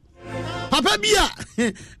ɛyɛ papa bi a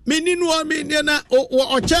meni no na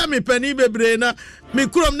ɔkyɛ me pani bebree na me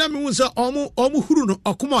kurom na me hu sɛ ɔmo huru no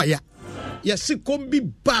ɔkoma ɔya yɛse kɔm bi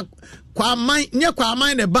ba kwa aman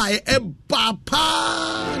ne ba ɛba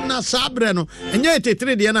paa na saa berɛ no ɛnyɛ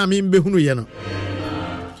tetere deɛ na membɛhunu yɛ no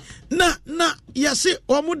na yɛse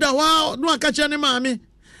ɔmo da hɔ no aka kyerɛ ne maame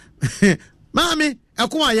maame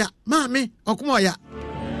ɛkoma ɔya maame ɔkoma ɔya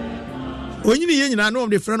onyini yɛ nyinaa na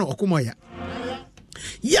ɔmde frɛ no ɔkoma ɔya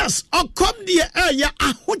yes ɔkɔm deɛ ɛyɛ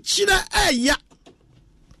ahokyerɛ ɛyɛ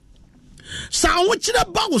sa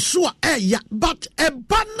ahokyerɛ ba wo so a ɛyɛ but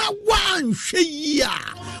ɛba na wanhwɛ yi a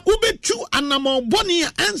wobɛtu anammɔbɔne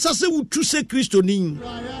a ɛnsa sɛ wotu sɛ kristoni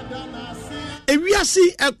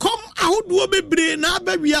ewiase ɛkɔm ahodoɔ bebree na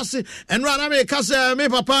aba wiase ɛno ana meka sɛ me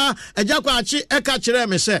papa agya kwakye ɛka kyerɛ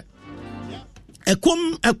me sɛ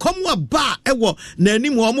ɛkɔm wa ba ɛwɔ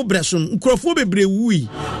n'anim wɔ mo brɛ so nkurɔfoɔ bebree wui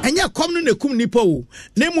ɛnyɛ kɔm no na kum nipa o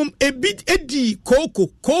na mmom ebi edi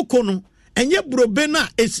kooko no ɛnyɛ burobe na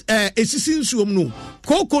esisi nsuom no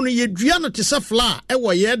kooko no yɛdua no te sɛ flower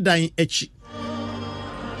ɛwɔ yɛ dan akyi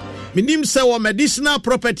menim sɛ wɔ medicinal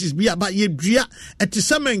properties bi aba yɛdua ɛte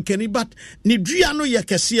sɛ mankani but ne dua no yɛ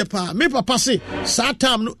kɛseɛ paa me papa se saa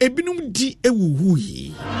time no ebinom di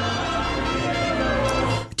ewuhui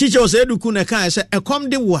teacher sɛ eduku na kan sɛ ɛkɔm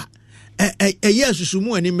de wo a ɛyɛ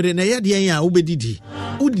asusumu ani mmere na ɛyɛ deɛ yɛ a wobɛdidi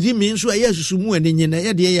wodidi me nso ɛyɛ asusumu ani nye na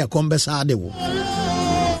ɛyɛ deɛ yɛ ɛkɔm bɛsaa de wo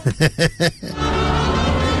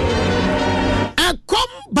ɛkɔm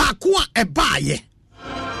baako a ɛbaayɛ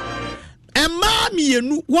ɛmaa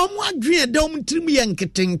mmienu wɔn adwene dɛ wɔn tirim yɛ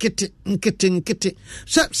nketenkete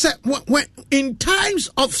sɛ in times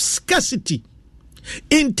of scarcity,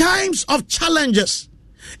 in times of challenges,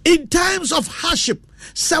 in times of hardship,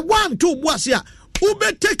 sɛ one to boase a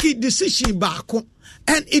ube take a decision baako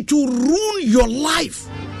and it will ruin your life.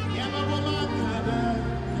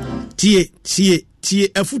 Tie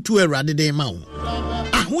afutu erade de ma wo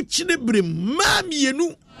ahokyere bre ma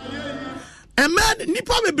mienu man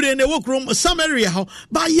nipa bebre na wokrom Samaria ho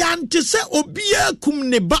ba yante se obia kum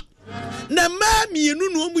ne ba na ma mienu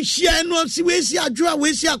no mu hia no si wesi adwo a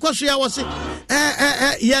wesi akwaso ya wose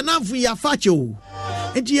ye nafu ya facho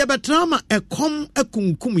enti ye betrama ekom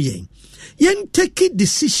akunkum yen take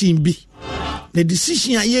decision bi the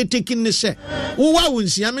decision a ye take ne se wo wa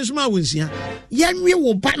wonsia me so ma wonsia yenwe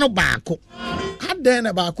wo ba no baako adan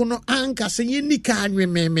na baako no anka se ye nika anwe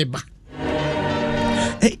me ba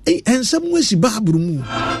ensam wesi baaburu mu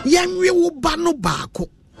yenwe wo ba no baako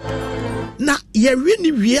na ye wi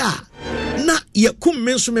ni wi a na ye kum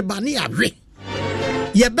me so me ba ne ya wi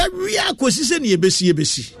ye ba wi akosi se ne ye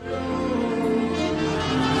besi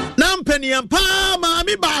na mpaniam pa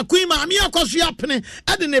maami baako yi maami akoso ya pene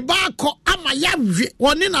ade ne baako ama ya wi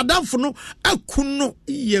woni nadamfo no akuno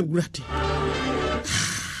ye wurate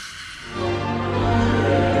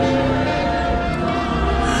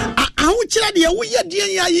ahụkyerɛ deɛ woyɛ deɛ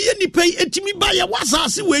yɛ yɛ nipa yi etimi ba yɛ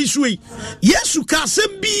wasase wei suei Yesu ka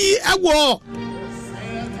asɛm bi ɛwɔ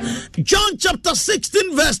John chapter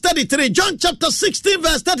 16 verse 33 John chapter 16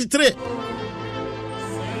 verse 33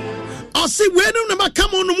 ɔse wenu na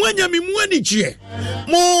makamo no mwanya mi mu anigye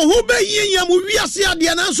mo ho bɛyɛ yam wiase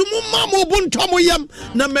adeɛ nanso mo ma mo bontɔ mo yam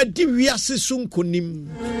na madi wiase so nkonim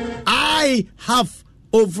I have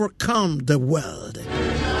overcome the world.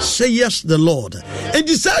 Say yes, the Lord. And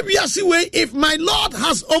decide way, if my Lord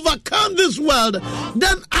has overcome this world,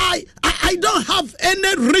 then I don't have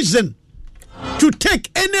any reason to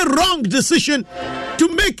take any wrong decision,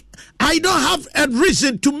 I don't have a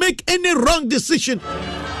reason to make any wrong decision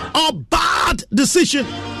or bad decision.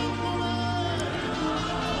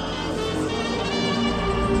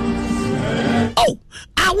 Oh,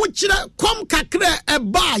 I want you to come kakra a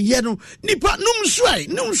bar, nipa num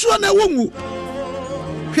na wongu.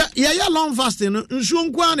 Ya long fasting,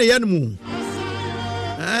 nsuo kwa na yanmu.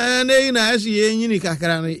 Na as yeni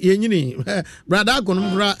kakra yeni. Brother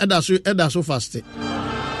konum bra edaso fasting.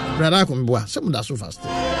 Brother konum boa, some da so fasting.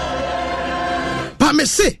 Pa me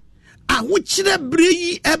say awokyere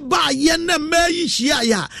breyi eba ye na mayi hia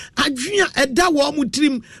ya adwea eda wo mu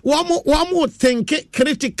trim wo think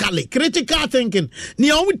critical thinking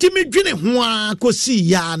ne wo timi dwene ho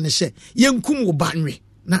akosi ya ne hye yenkum wo banwe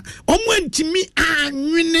na omwantimi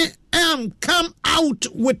anwene come out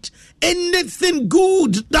with anything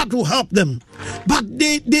good that will help them, but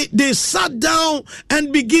they sat down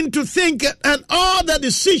and begin to think, and all the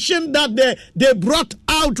decision that they brought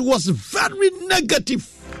out was very negative.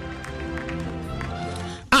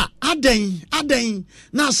 Aden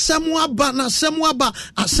na semwaba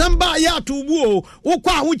asamba ya tubuo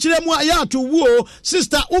ukwa ahuchiremu ya tubuo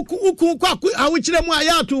sister uku kwa ahuchiremu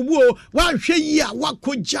ya tubuo wa hwe yi a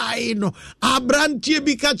wakojai no abrantie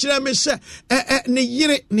bi ka kire me se ne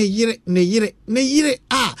yire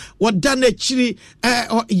woda na chiri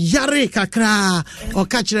yare kakra o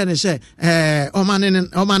ka kire ne se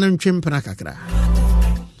omanen twempra kakra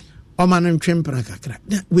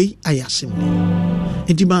we ayasim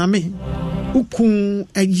enti maame ukun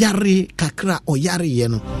yare kakra o yare ye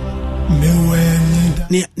no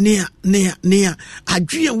ne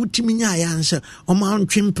adwea wutimi nya ya nse o ma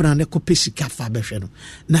ntwempra ne kopesika fa behwe no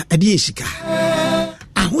na ade esika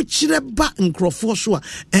ahokyere ba nkrofo so a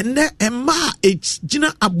ene ema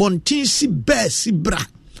gina abontin si ba si bra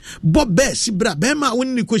Bobe sibra bema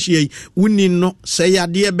wonni kohie wonni no se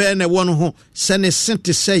yade be na won ho se ne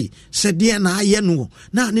sente sei se de na aye no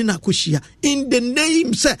na ne na kohia in the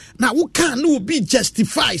name se na wo kan no be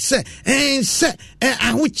justify se se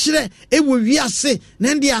ahokyere e wo wiase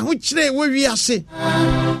na ndi ahokyere wo wiase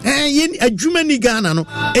yen adwuma ni Ghana no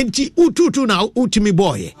enti ututu na utimi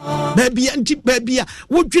boy babia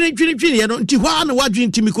wo dwine no enti hwa na wadwi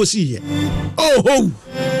ntimi kosie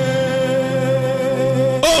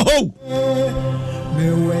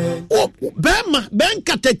Bema ben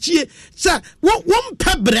katachie sa won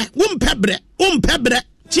pebre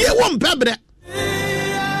tie won pebre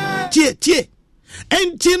tie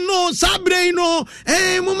enti no sabre no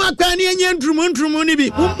muma kwani enye ntrumu ni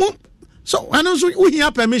bi so anon so we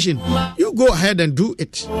have permission you go ahead and do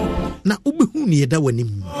it na ubehu ni eda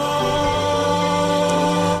wanim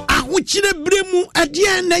ahokyere bremu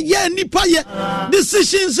ade na ye nipa ye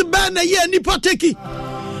decisions ba na ye nipa take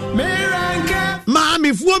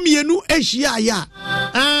Mami fuo mienu ehia ya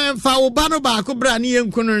fa obano ba ko bra ne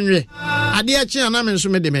yenkunu nwe ade a kye na me nso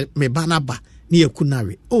me de me bana ba ne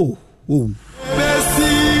yakunawe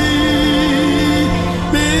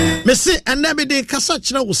me se anabe de kasa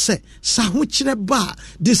kire wo se sa ho kire ba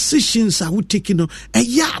decisions a wo take no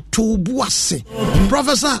eya to buase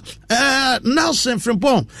Professor Nelson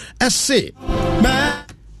Frimpong essay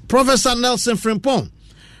Professor Nelson Frimpong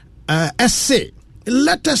essay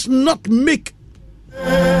let us not make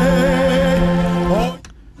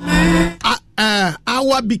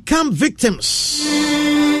our become victims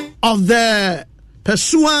of the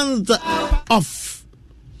pursuance of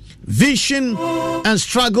vision and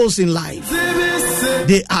struggles in life.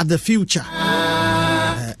 They are the future.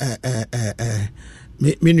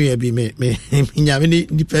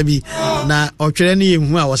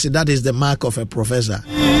 That is the mark of a professor.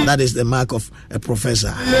 That is the mark of a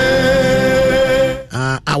professor.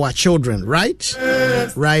 Our children, right?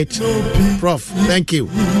 Right, Prof. Thank you.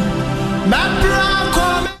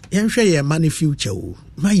 Money future.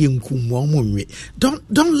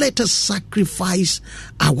 Don't let us sacrifice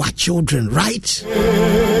our children, right?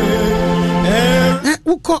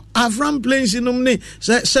 Uko Avram places in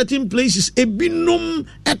certain places. Ebinum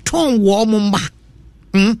eton warm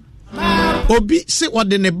Obi se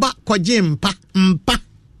wade ne ba kwaje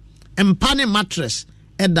mpa ne mattress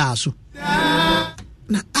edaso.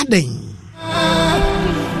 Na aden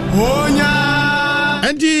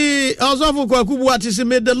and the also for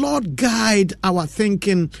may the Lord guide our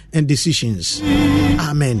thinking and decisions.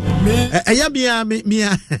 Amen.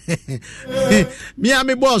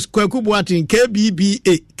 Me boss Kwakubuati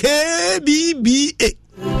KBBA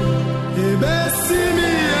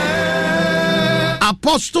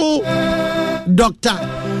Apostle Dr.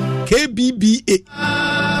 KBBA.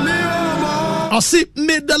 I say,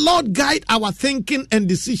 may the Lord guide our thinking and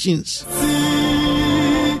decisions.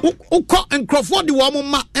 Uko enkrofo di wo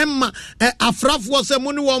ma emma afrafo se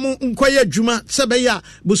mo ni wo nkoye adwuma sebeya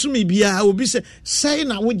bosumi bia obi say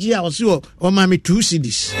na wogie a wose o ma me 2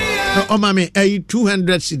 cedis o ma me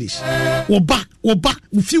 200 cedis wo ba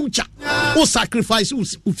future o sacrifice o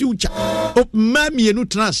future o ma mienu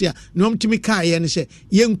transia no mtimi ka ye ne se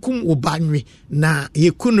yenkum wo ba nwe na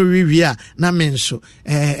yekunu wiwia na menso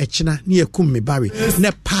ekina ne yekum me bawe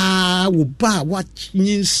ne pa wo ba wa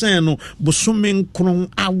nyinsen no bosumi nkron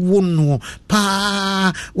awono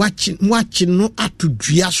pa watching no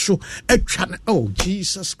atudua so atwa. Oh,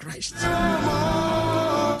 Jesus Christ.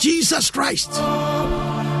 Jesus Christ.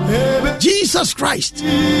 Jesus Christ.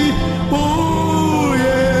 Oh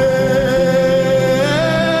yeah.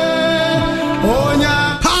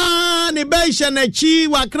 Pa ni beisha na chi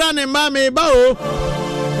wakra ne mame ba o.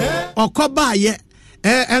 Okoba ye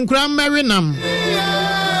enkra merinam.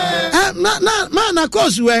 Na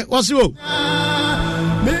cause we was o.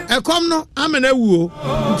 Come no, I'm an ewu.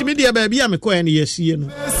 Intimidate baby, I'm a coin, yes, you know.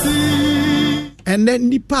 And then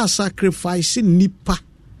Nipa sacrificing Nipa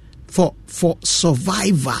for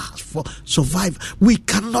survivor. For survive. We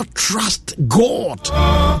cannot trust God.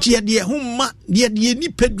 Dear Huma, dear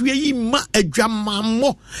Nipedria ma a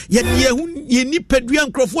jamamo. Yet ye Nipedria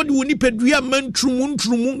and Crawford, you Nipedria man trumun.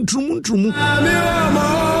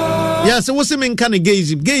 Yes, I was a man can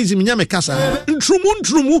gaze him Yamakasa.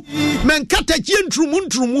 Trumu, man catachin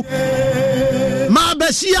trumu.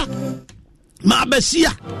 Mabesia.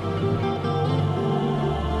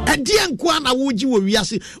 A dear Kwana would you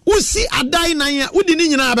yasi? Usi a dine,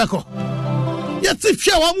 Udin Abako. Yes, if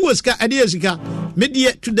Shawam was Adiasica.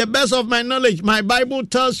 Media, to the best of my knowledge, my Bible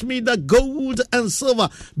tells me that gold and silver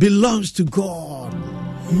belongs to God.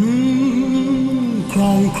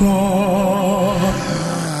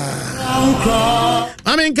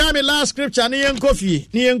 I mean, come in last scripture, Nian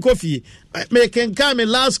Kofi. Making come in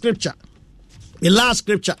last scripture. The last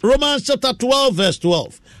scripture, Romans chapter 12, verse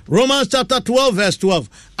 12. Romans chapter 12, verse 12.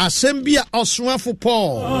 Assembia Oswafu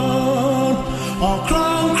Paul.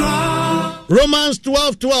 Romans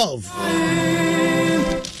 12, 12.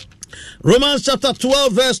 Romans chapter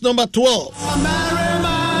 12, verse number 12.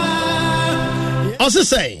 Also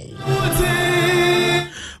saying,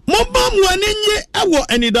 Mobam waninye ewo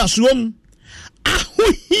enidasuom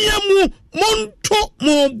ahohiam monto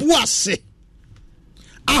mo buase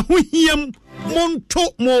ahohiam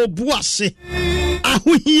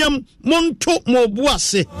monto mo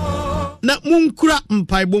buase na munkura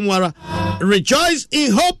mpaibom wara. Rejoice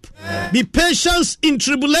in hope, be patient in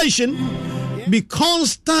tribulation, be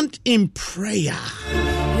constant in prayer.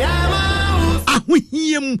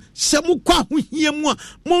 Ahuhiem semukwa ahuhiem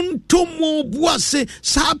monto mo buase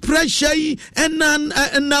sa pressure yi ena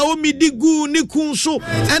Naomi digu ni kunso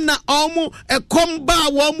ena omo ekomba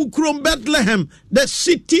wa mu krom Bethlehem, the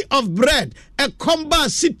city of bread, ekomba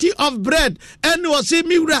city of bread, and was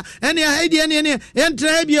miura ene haidi ene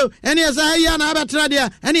entra bio ene asaya na abatra dia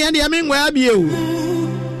ene amenwa abio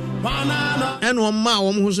ene o ma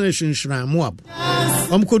wo ho so hwinhwira Moab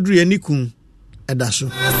omkoduru yanikun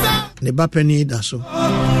edaso ne bapeni daso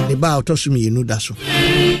ne ba otosumi yenu daso.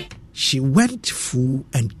 She went full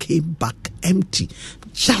and came back empty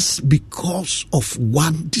just because of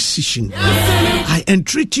one decision. I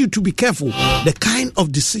entreat you to be careful the kind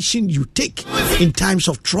of decision you take in times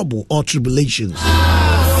of trouble or tribulations.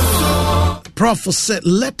 Prophet said,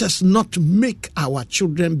 let us not make our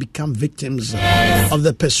children become victims of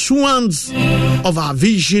the pursuance of our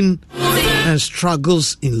vision and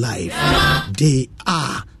struggles in life. They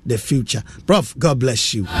are the future. Prof, God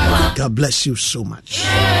bless you. God bless you so much.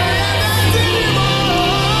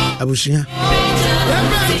 Abusia.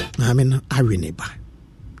 I mean, Arineba.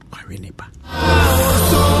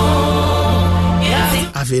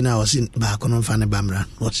 Afina was in back on Fanny Bamra.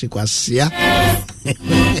 What's it was here?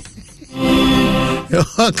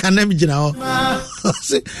 Can I be now?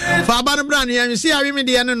 Faber Brand, you see, I mean,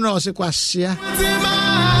 the end and Rossi was here.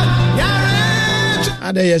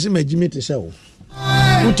 I dare you see Jimmy to show.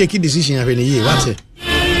 Who take a decision every year? What's it?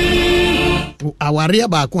 Our rear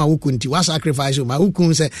back who couldn't was sacrifice my who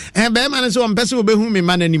couldn't say, and Beman is one person will be whom a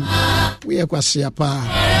man anymore. We are quite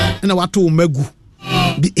and what to Megu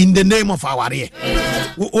in the name of our rear.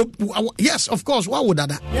 Yes, of course. What would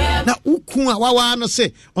that? Now, who can I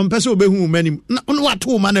say on person will be whom many what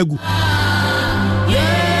to Managu?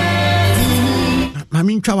 I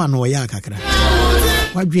mean, Travan or Yakakra.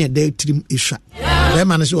 Why be a day trim isha? Be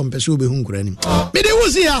man se on pese obe hu nkura nim. Me de wo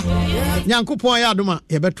si ya. Nyankopon ya adoma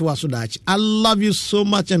ye beto aso dachi. I love you so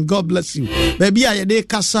much and God bless you. Baby a ye de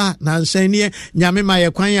kasa na nsanie nyame ma ye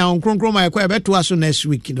kwan ya onkronkron ma ye kwa beto aso next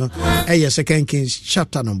week, you know. 2 Kings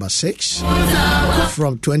chapter number 6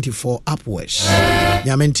 from 24 upwards.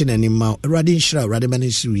 Nyame ntina ni ma Radin Shra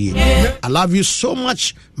Radimani Suriye. I love you so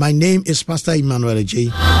much. My name is Pastor Emmanuel J.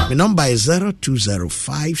 My number is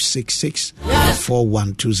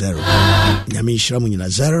 0205664120. Nyame Shra munyina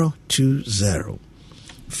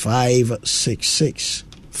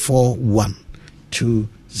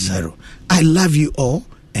 0205664120. I love you all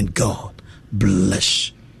and God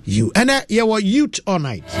bless you. And you were youth all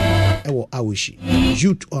night. I wish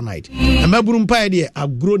youth all night. And my broom pie there,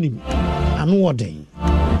 I've grown him. I'm wording.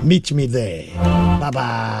 Meet me there. Bye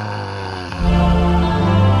bye.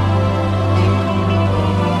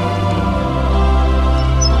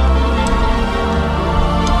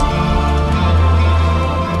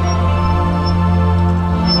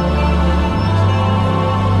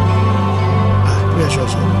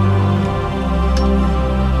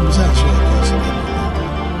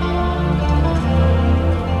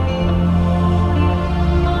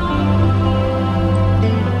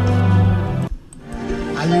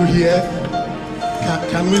 Here,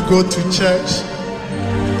 can we go to church?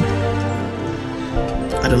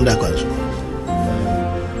 Adam Dakwas.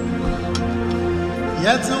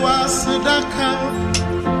 Yetwa sedaka,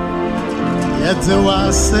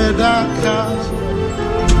 yetwa sedaka,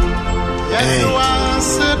 yetwa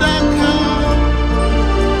sedaka,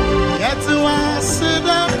 yetwa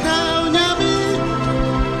sedaka, unyami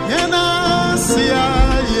yena siya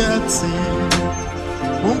yeti.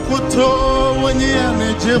 Umputo wenye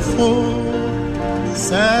anejefu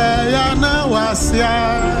Saya na wasia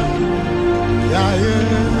Ya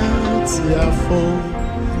yetiafo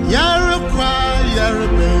Yarukwa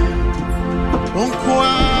yarube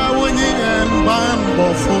Unkwa wenye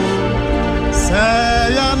mbambofo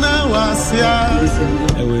Saya na wasia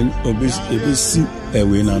Ewen obisi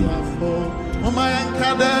ewen nano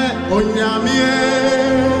Umayankade onyamie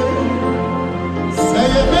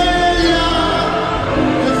Sayebeya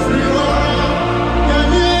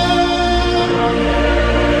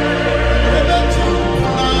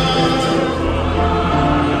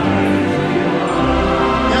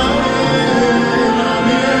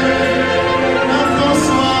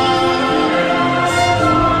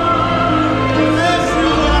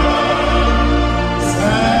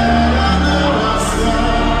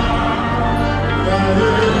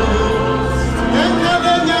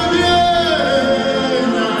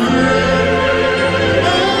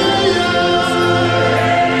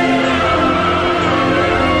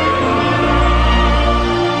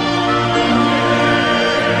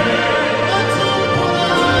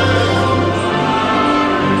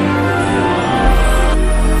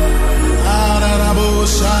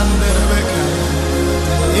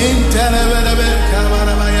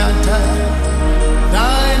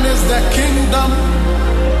Thine is the kingdom,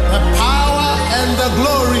 the power and the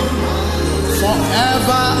glory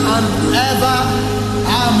forever and ever.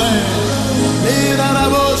 Amen.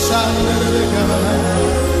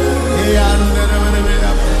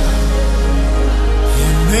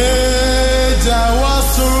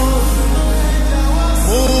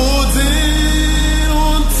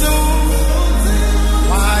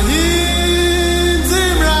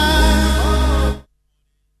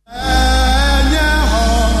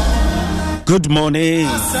 Good morning.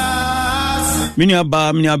 Minya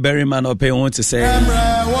Berryman or pay want to say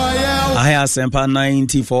I have Sempa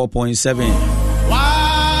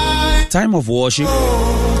 94.7. Time of worship,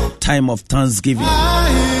 time of thanksgiving.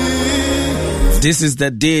 This is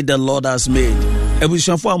the day the Lord has made. Good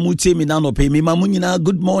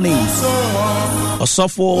morning.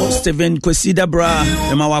 Osofo Stephen Kwesida Bra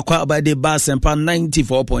Emawakwa by the Bar Sempa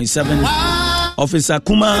 94.7. Officer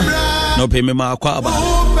Kuma no pay me Makwa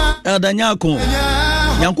Elda Nyako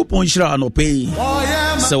Yankupon Shira no pay.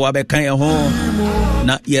 So I be kind home.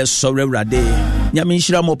 Not yes, sorry, Rade.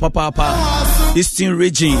 Yamin mo Papa, Eastern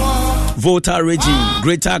region, Volta region,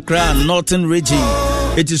 Greater Accra, Northern region.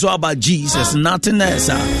 It is all about Jesus, nothing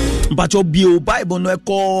else. But your Bible no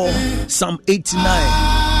call Psalm 89.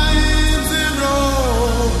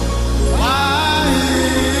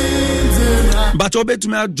 But obey to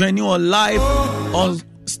me join you on live on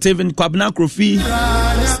Stephen Kwabena Akrofi,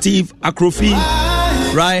 Steve Akrofi,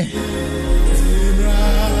 right?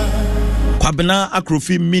 Kwabena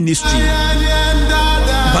Akrofi Ministry.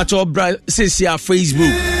 But your says here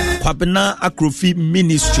Facebook, Kwabena Akrofi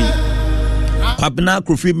Ministry. Kwabena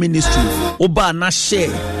Akrofi Ministry. Oba na share,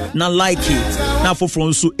 na like it, na for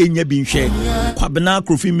from so enya bin share. Kwabena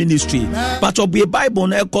Kofi Ministry. But of a Bible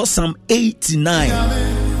now called Psalm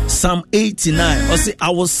 89. Psalm 89. I say, I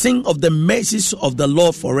will sing of the mercies of the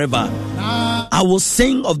Lord forever. I will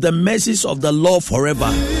sing of the mercies of the Lord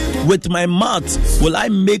forever. With my mouth will I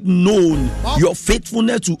make known your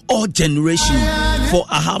faithfulness to all generations. For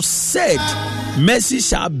I have said, mercy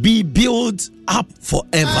shall be built up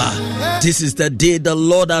forever. This is the day the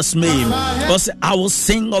Lord has made. Because I will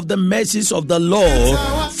sing of the mercies of the Lord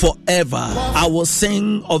forever. I will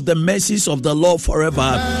sing of the mercies of the Lord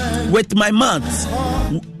forever. With my mouth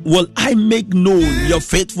will I make known your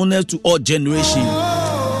faithfulness to all generations.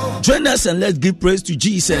 Join us and let's give praise to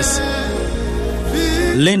Jesus.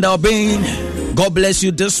 Linda O'Bain, God bless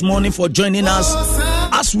you this morning for joining us.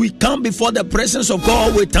 As we come before the presence of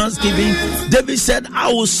God with thanksgiving, David said,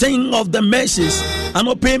 I will sing of the mercies. And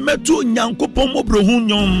obey metu nyankopon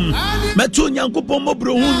obrohunyum. Metu nyankopon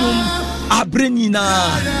obrohunyum. Abrenina.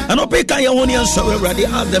 And obey kanyahoni so ready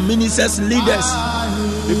as the ministers leaders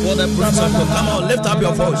before the presence of God. Come on, lift up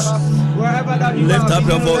your voice. Wherever that you lift up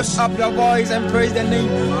your Lift voice. up your voice and praise the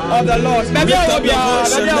name of the Lord. Lift up your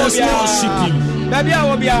voice and let's worship Him.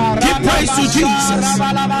 Give praise to Jesus.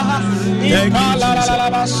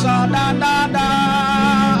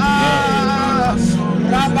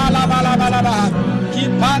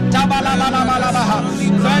 Thank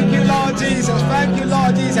Thank you, Lord Jesus. Thank you,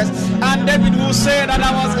 Lord Jesus. And David will say that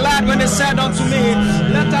I was glad when they said unto me,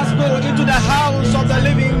 let us go into the house of the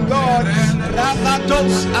living God.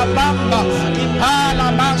 Ravatos Abamba,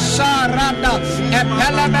 Ipala Masarada,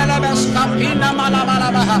 Epelemelebes Campina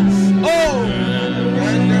Malamalaba. Oh,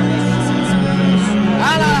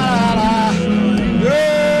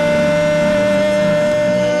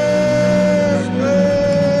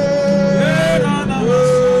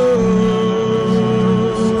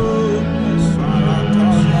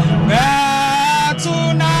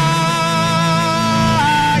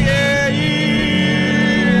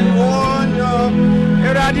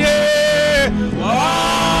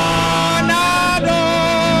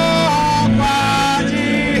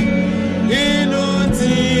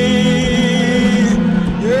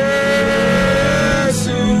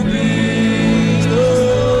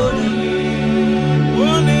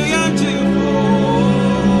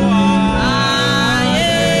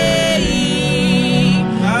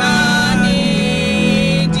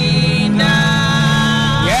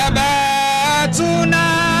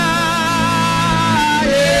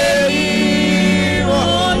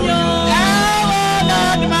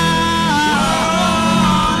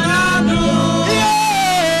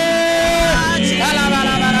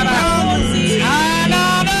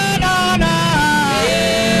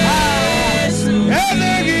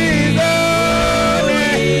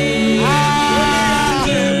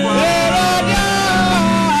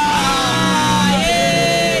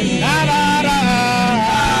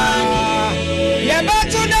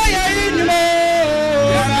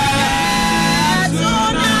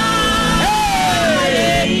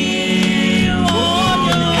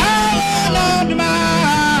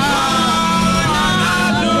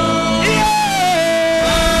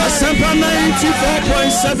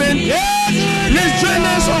 Please join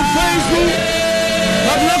us on Facebook.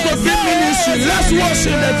 Let's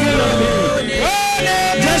worship the King of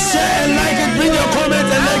Kings. Just share and like it, bring your comment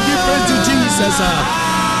and let's give praise to Jesus.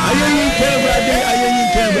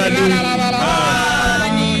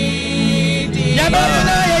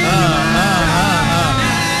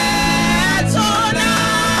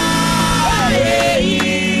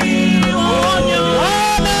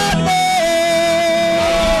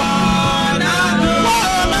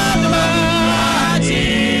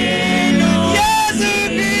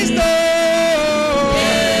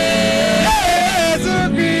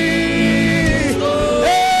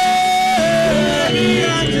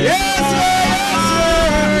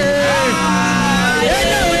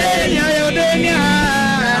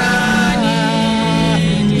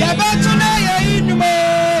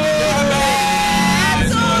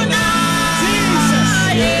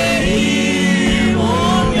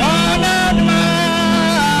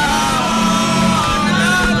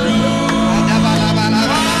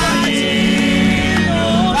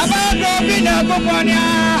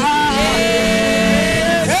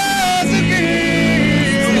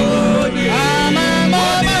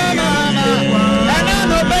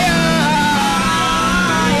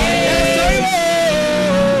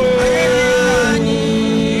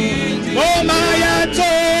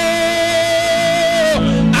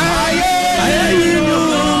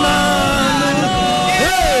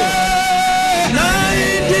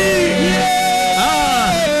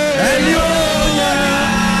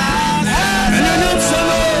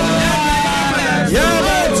 Solo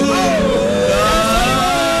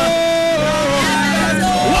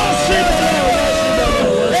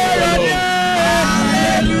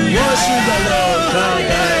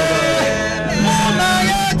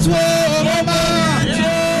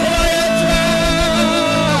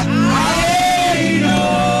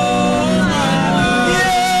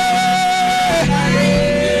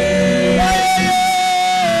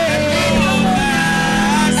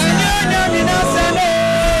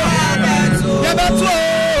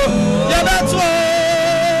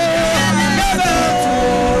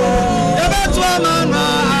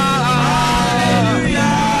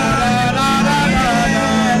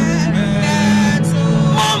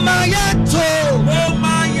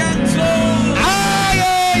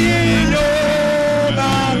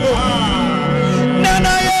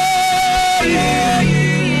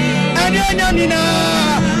Nina,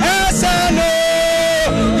 Asano,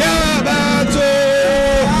 Yabato,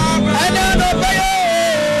 Anano Bayo,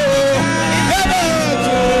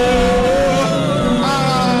 Yabato,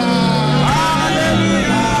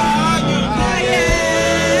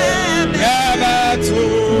 Yabato.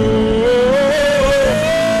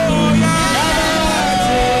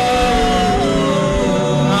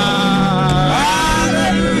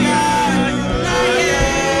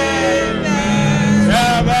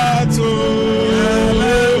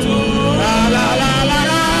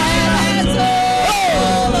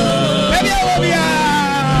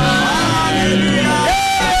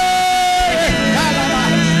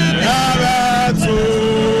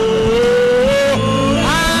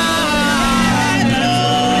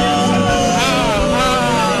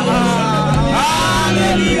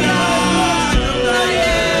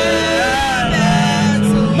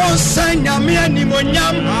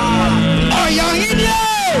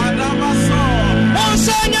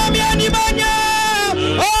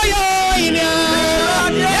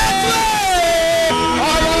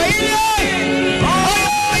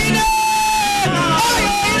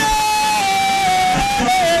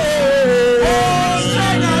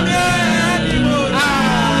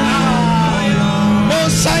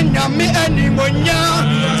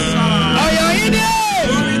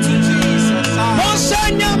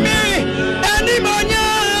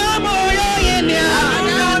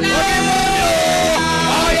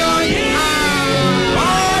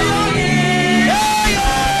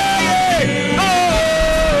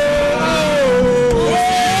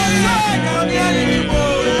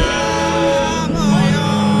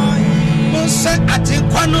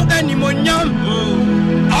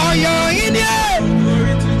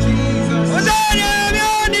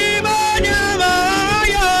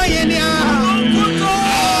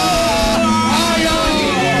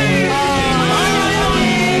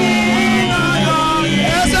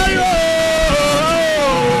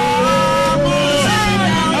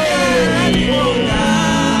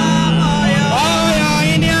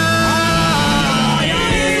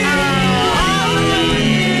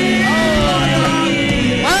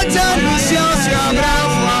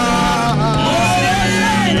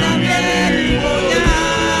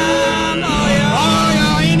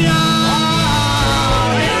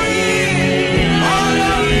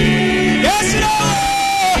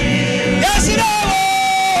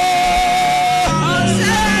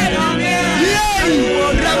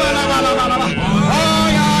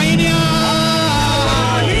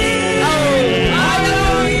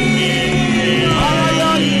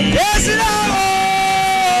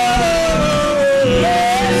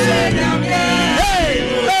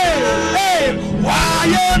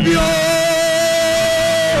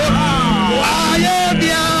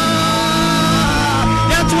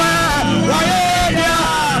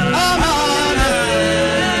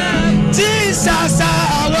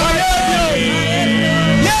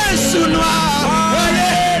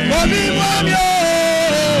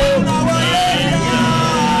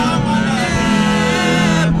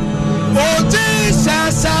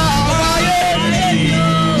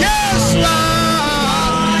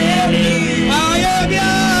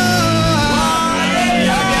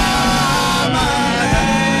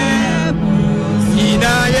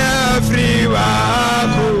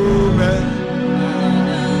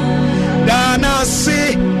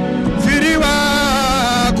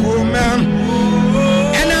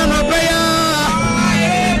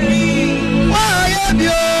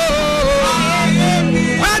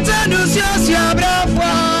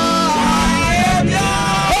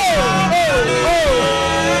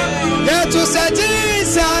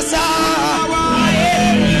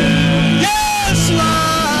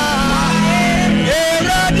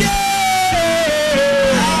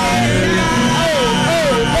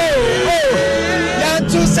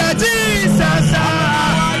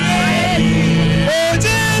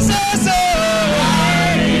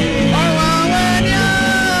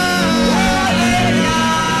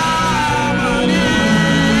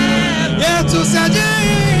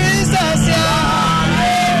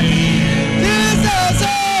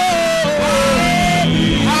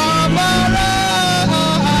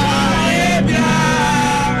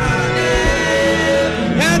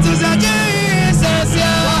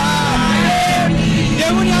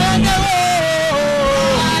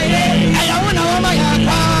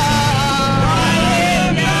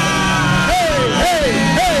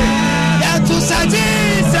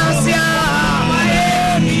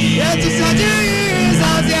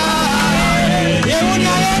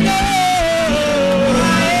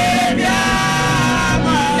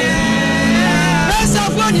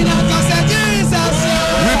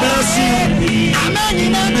 We bless you.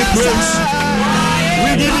 We praise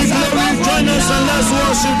hands and let's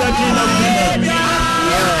worship the King of Kings.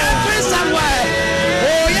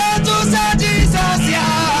 Oh, yeah, to say Jesus,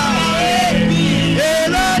 yeah.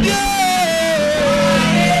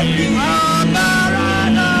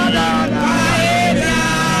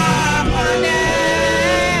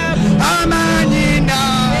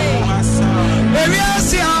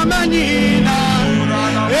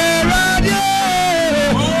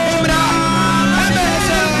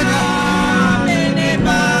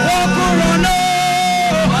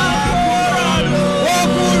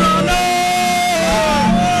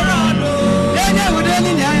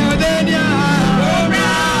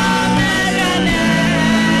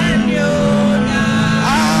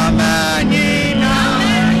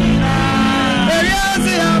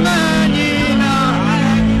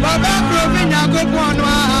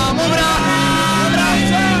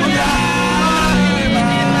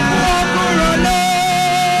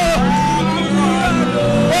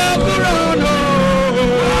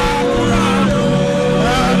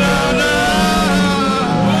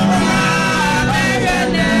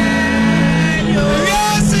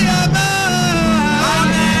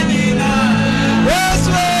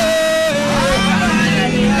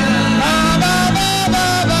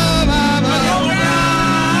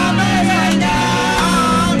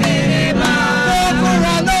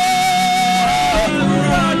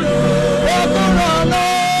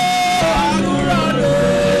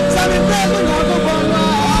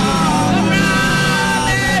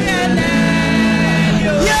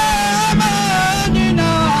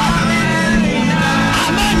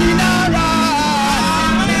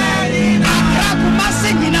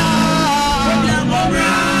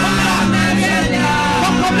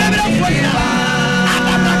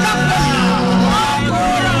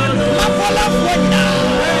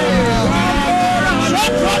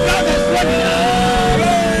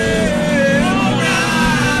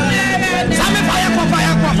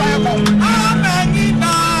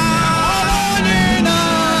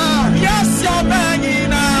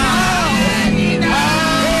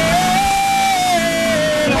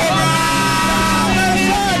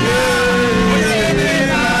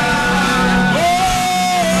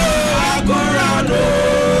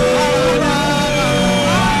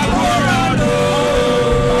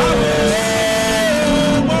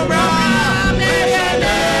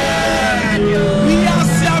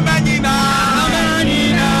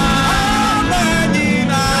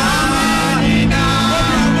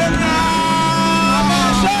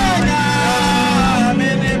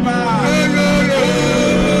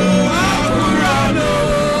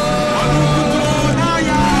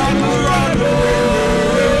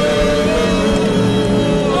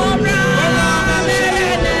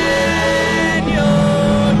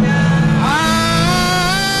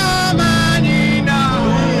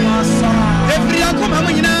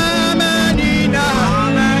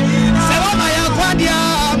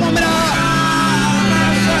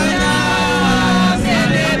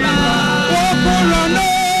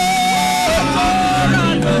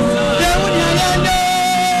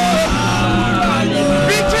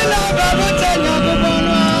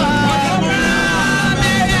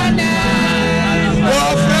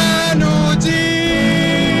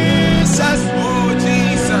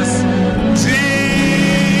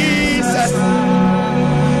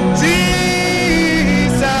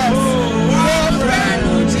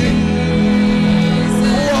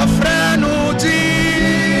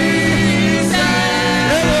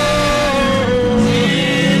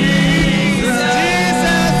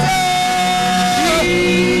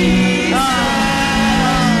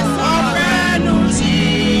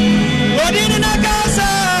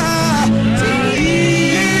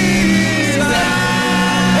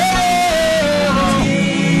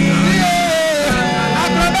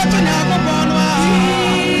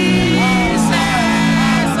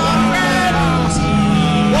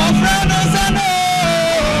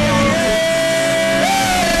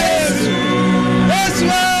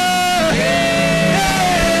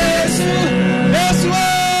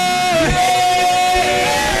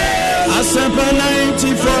 Asempa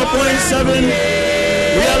 94.7.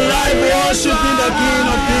 We are live worshiping the King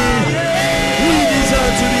of Kings. We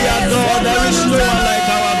deserve to be adored. There is no one like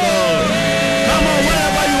our God. Come on,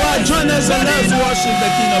 wherever you are, join us and let's worship the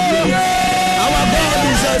King of Kings. Our God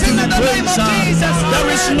deserves to be praised. There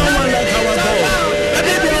is no one like our God.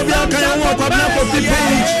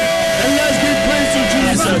 And let's give praise to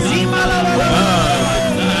Jesus.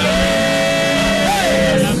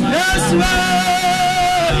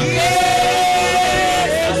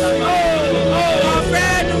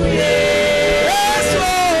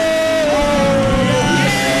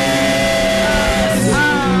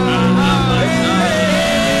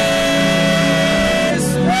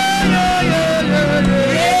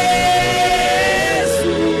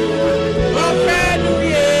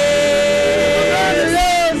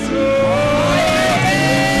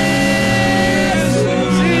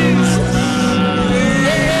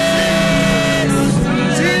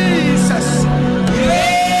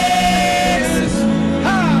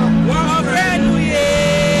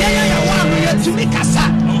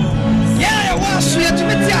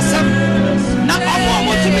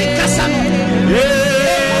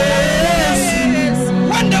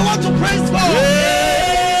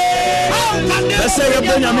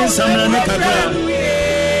 nyame samna ne kakra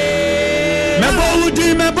mebo udi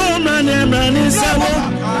mebo mane sawo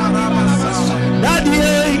daddy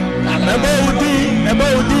mebo udi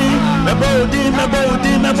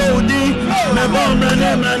mebo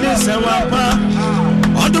mane sawa pa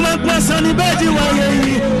oduma kwasani bedi wa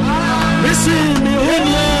yeyi misi mi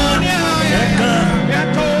hunya eka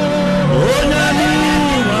onyani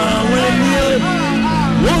wa wenye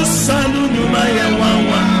wosanu nyuma ya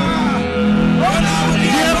wawa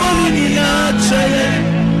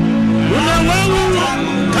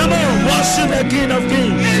come on, worship the King of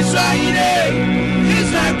Kings. Israel,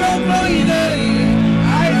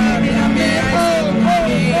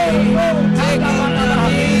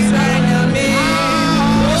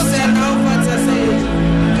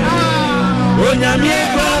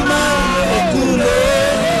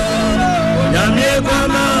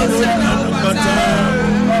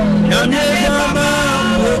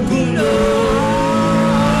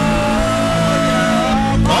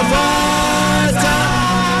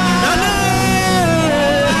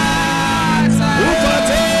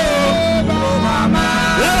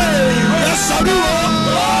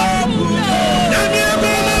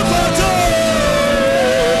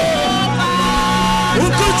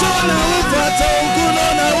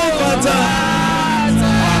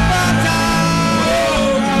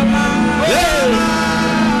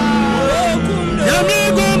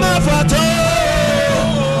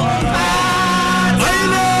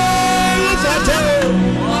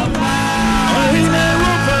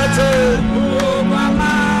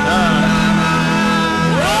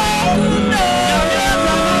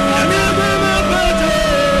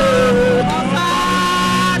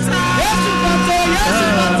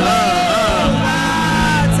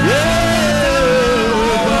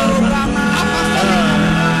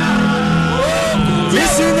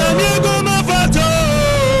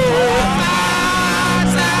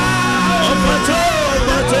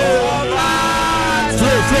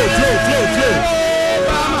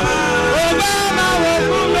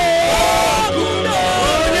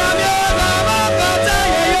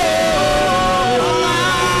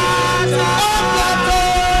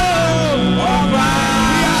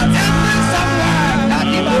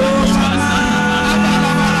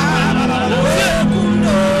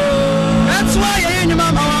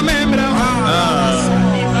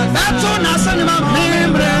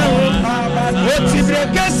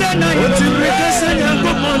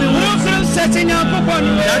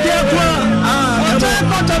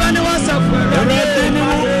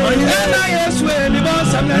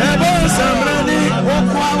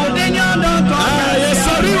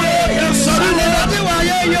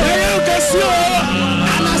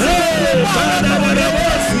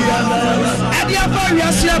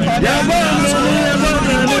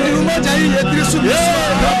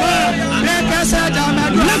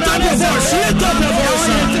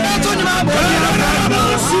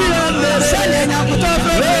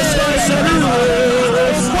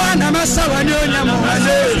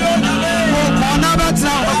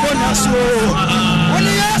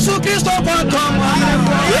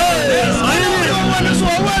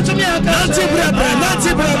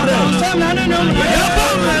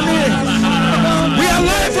 we are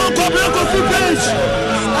live on Koblenko Free Page.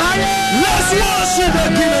 Let's worship the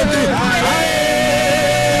King of Kings.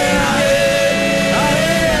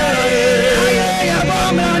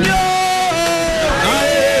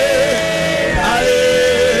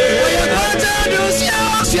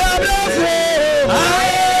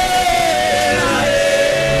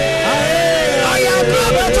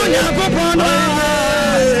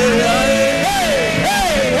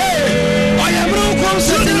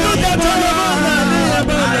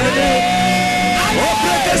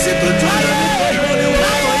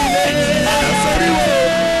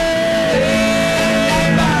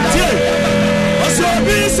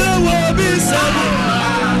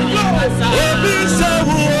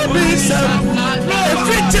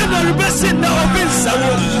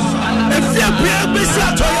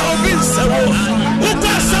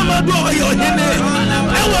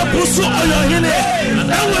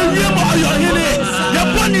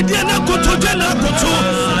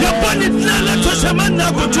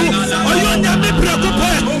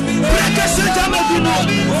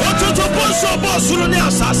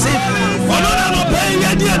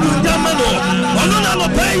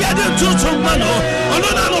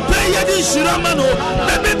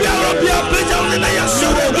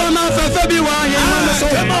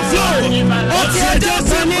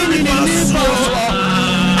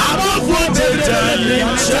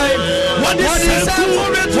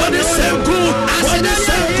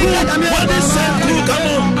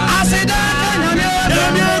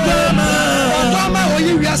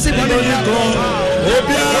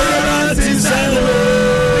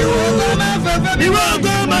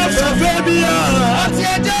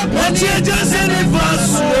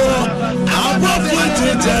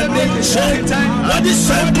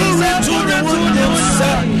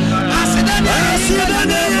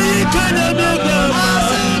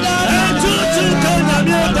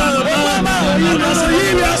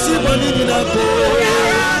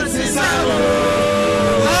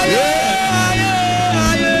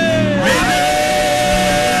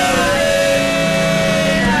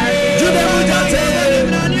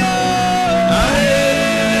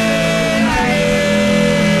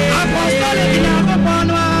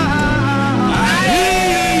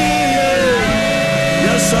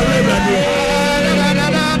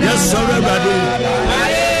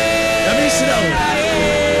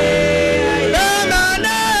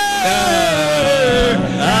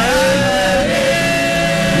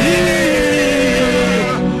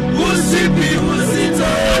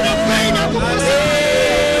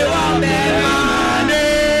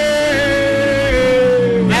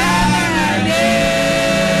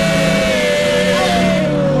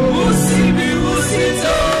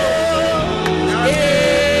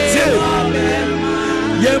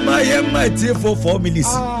 For 4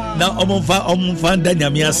 minutes now. Omumfa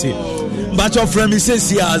Danyamiase. But your friend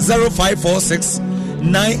says here 0546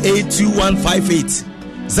 982158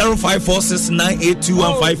 0546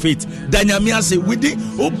 982158. Danyamiase with the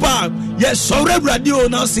Opa. Yes, sorry radio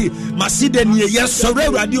now say Masidenie. Yes, sorry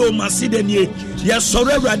radio Masidenie. Yes,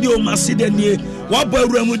 sorry radio Masidenie. What boy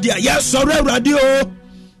Remudia? Yes, sorry radio.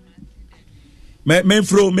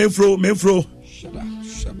 Menfro.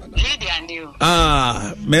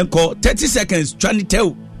 Menko 30 seconds trying to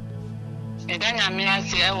tell. Enemy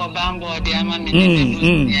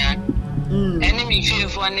feel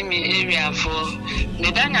for enemy area for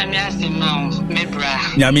the dynamics now, Mebra.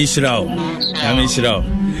 Yamishirao.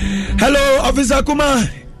 Hello, Officer Kuma.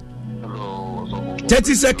 Hello.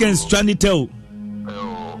 30 seconds trying to tell.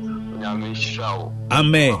 Yamishirao.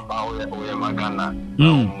 Amen.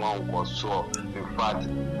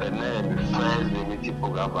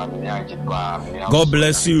 God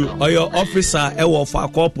bless you. Or your officer of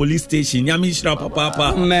our police station. Yamishra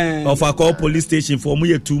Papa. Of our police station for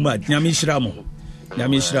me too much. Yamishramo.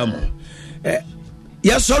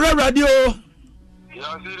 Yes, sorry, radio.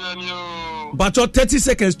 But your 30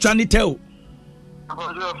 seconds trying to tell.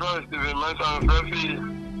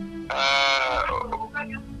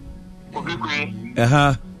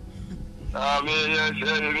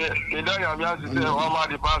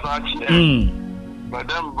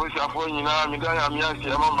 Madam Busha Fonina, Midaya Miasi,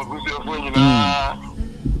 Mama Busha Fonina,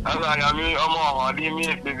 Azayami, Omo, Adimi,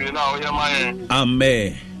 now, Yamae.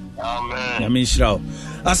 Amen. Yamishra.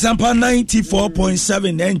 Asampa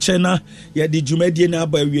 94.7 Enchena, Yadi Jumediana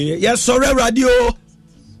by Yes, sorry, radio.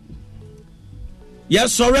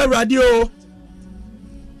 Yes, sorry, radio.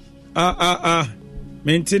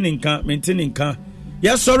 Maintaining car.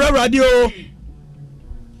 Yes, sorry, radio.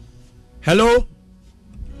 Hello.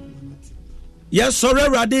 Yes, sorry,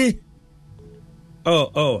 radio.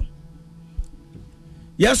 Oh.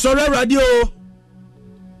 Yes, sorry, radio.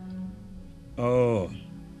 Oh.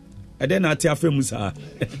 I didn't know Tia Femusa.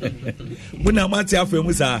 Buna Matia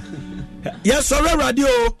Femusa. Yes, sorry, radio.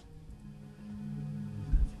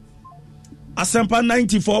 Asampa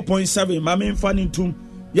 94.7. My main fan in tune.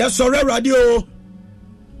 Yes, sorry, radio.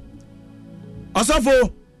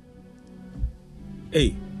 Asafo.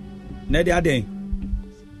 Hey, Nedi Ade.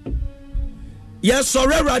 Yes,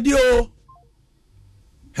 sorry, radio.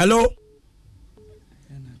 Hello.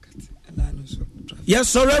 Yes,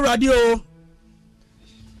 sorry, radio.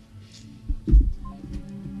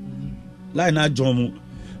 Line na jomu.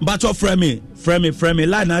 But your friend me.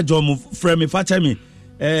 Line na jomu. Friend me. Fache me.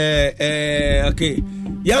 Okay.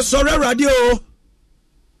 Yes, sorry, radio.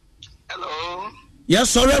 Hello. Yes,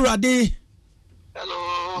 sorry, radio.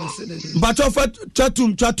 Hello. But your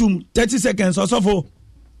chatum. 30 seconds or so for.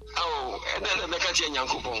 Oh, and then the catching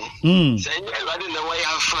Yankupon. Saying everybody in the way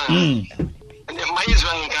I find. And the my is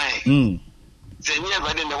running guy. Saying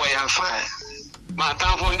everybody in the way I find. My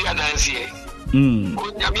town from the other here.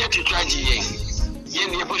 Yamia to tragedy.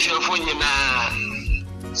 Yen push your phone in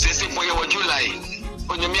Sissy for your July.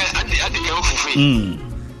 When you meet at the young free.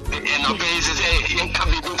 And okay, say, young can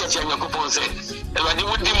be catching your coupon. Say, everybody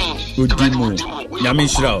would do.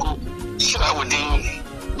 Yamishra.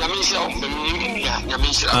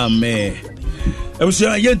 Amen. I was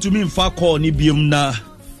saying to me in fact call ni bium na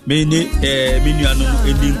me ni minuano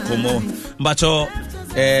ending komo. But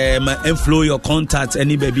flow your contact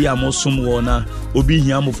any baby amosum wana obi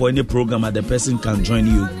hiam for any program that the person can join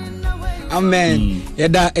you. Amen.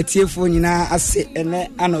 Yada etiefo nyina ase ene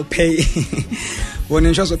anopay. When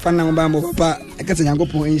in shows of Panama, Papa, I can't say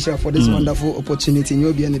for this wonderful opportunity.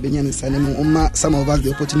 You'll be an Benyan Sanem, some of us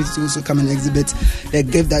the opportunity to also come and exhibit the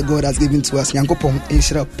gift that God has given to us. Yankopon,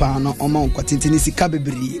 Inshira Pano, Omo, Quatinisi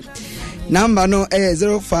Cabebri. Number no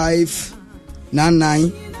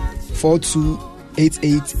 0599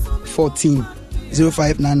 4288 14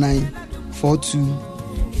 0599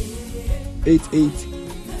 4288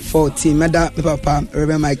 14. Mada me papa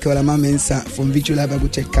Reverend Michael Amamensa from Victory Life Bible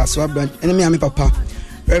Church Castle branch. Enemy me papa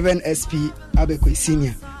Reverend SP Abekwe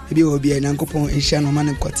Senior. Ebi obi Nyankopon ehia no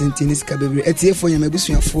man kwatenti ni sika bebre. Etiefo nya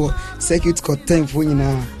mebusuafo circuit court time fo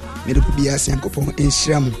nyina me do bia Nyankopon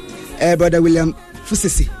ehia mo. Brother William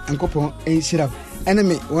Fusisi Nyankopon ehia.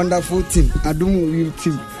 Enemy wonderful team Adumu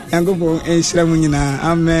team Nyankopon ehia mo nyina.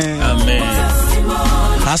 Amen. Amen.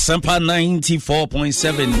 Asempa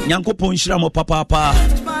 94.7 Nyankopon ehia mo papa.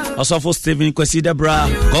 Also for Stephen Kwesi Debra,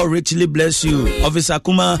 God richly bless you. Officer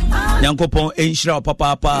Kuma, Nyankopon Enshira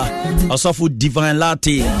Papa. Also for Divine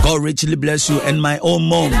Latte, God richly bless you. And my own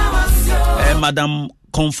mom, Madam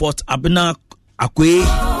Comfort Abena Akwe,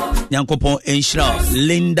 Nyankopon Enshira.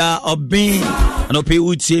 Linda Obin, and Ope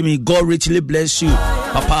Uchemi, God richly bless you.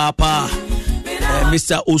 Papa,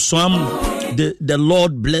 Mr. Oswam, the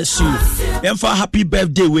Lord bless you. And for happy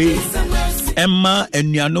birthday way. Emma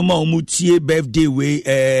and Yanoma Omutie birthday way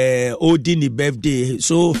Odini birthday.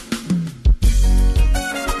 So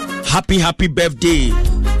happy birthday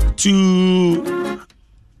to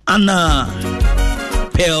Anna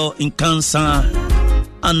Pearl in Cancer.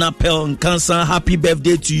 Anna Pearl in Cancer, happy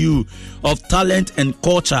birthday to you of talent and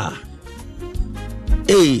culture.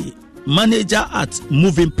 A manager at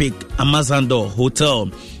Moving Pick Amazando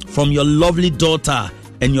Hotel, from your lovely daughter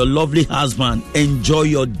and your lovely husband. Enjoy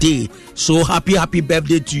your day. So happy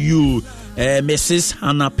birthday to you, Mrs.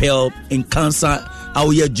 Hannah Pearl in Cancer.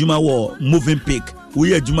 Our Juma War Moving Pick.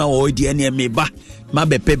 We are Juma War DNA meba. Ma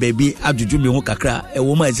bepe baby ajuju me ho kakra. E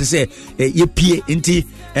woman say ye pie nti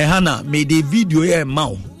Hannah made the video here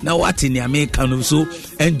mau. Now what in the American so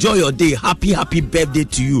enjoy your day. Happy birthday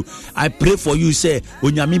to you. I pray for you say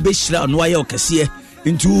onyame be shira no aye okese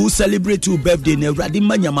into celebrate your birthday na Awurade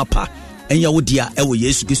manyamapa. And your dear, ewo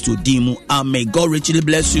Yesu Kristo dimu. Amen. God richly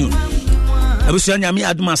bless you. Ebusu nyame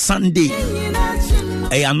aduma Sunday.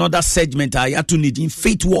 Another segment I have to need in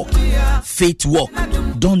faith walk.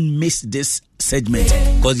 Don't miss this segment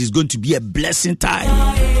because it's going to be a blessing time.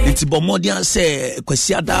 It's Bomodian say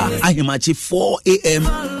Kwesiada Ahimachi 4 a.m.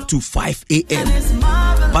 to 5 a.m.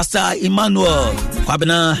 Pastor Emmanuel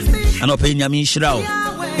Kwabena and Ope Nyame Shirao.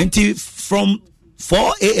 Until from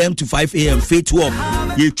 4 a.m. to 5 a.m. faith walk.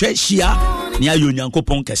 Ye Cheshia near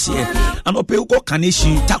Nyankopon Kese. And Ope uko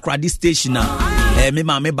Kaneshi Takradi station na me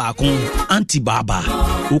mama bakon anti baba.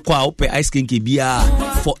 Uko Ope ice cream bia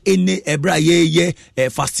for any ebra ye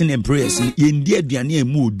fasting and prayers. Ye ndi aduane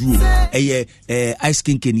emu odu. Ice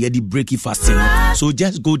cream ye di breaky fasting. So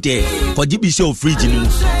just go there. For GBC of fridge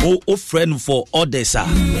o friend for others.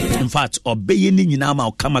 In fact, obey ni nyina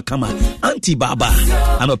ma kama anti baba.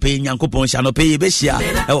 And Ope Nyankopon sha no pay beshia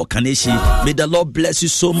e wo Kaneshi. May the Lord bless you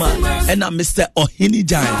so much. And Mr.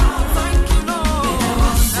 Ohinijan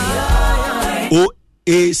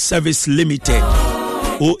OA Service Limited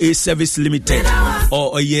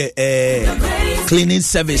or cleaning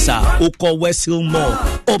service Oko West Hill Mall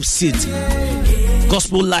opposite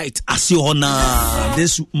Gospel Light Asiona.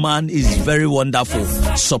 This man is very wonderful.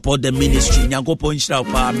 Support the ministry. Nyankopon Shira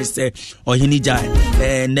pa Mr. Ohinijan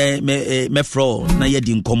me fro na ye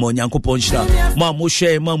di nkomo Nyankopon Shira. Ma mo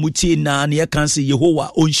share ma muti na ne kan say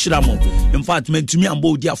Yehovah on Shira mo. In fact, me to me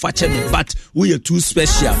ambo dia fache me, but we are too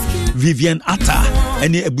special. Vivian Atta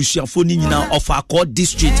any ebusuafo ni nyina of our court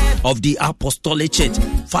district of the Apostolic Church.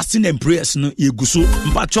 Fasting and prayers no yeguso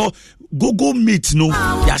mpacho Google Meet no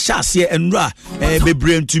ya sha se enra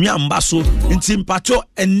bebre ntumi amba so nti mpacho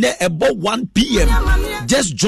enne ebo 1 p.m. just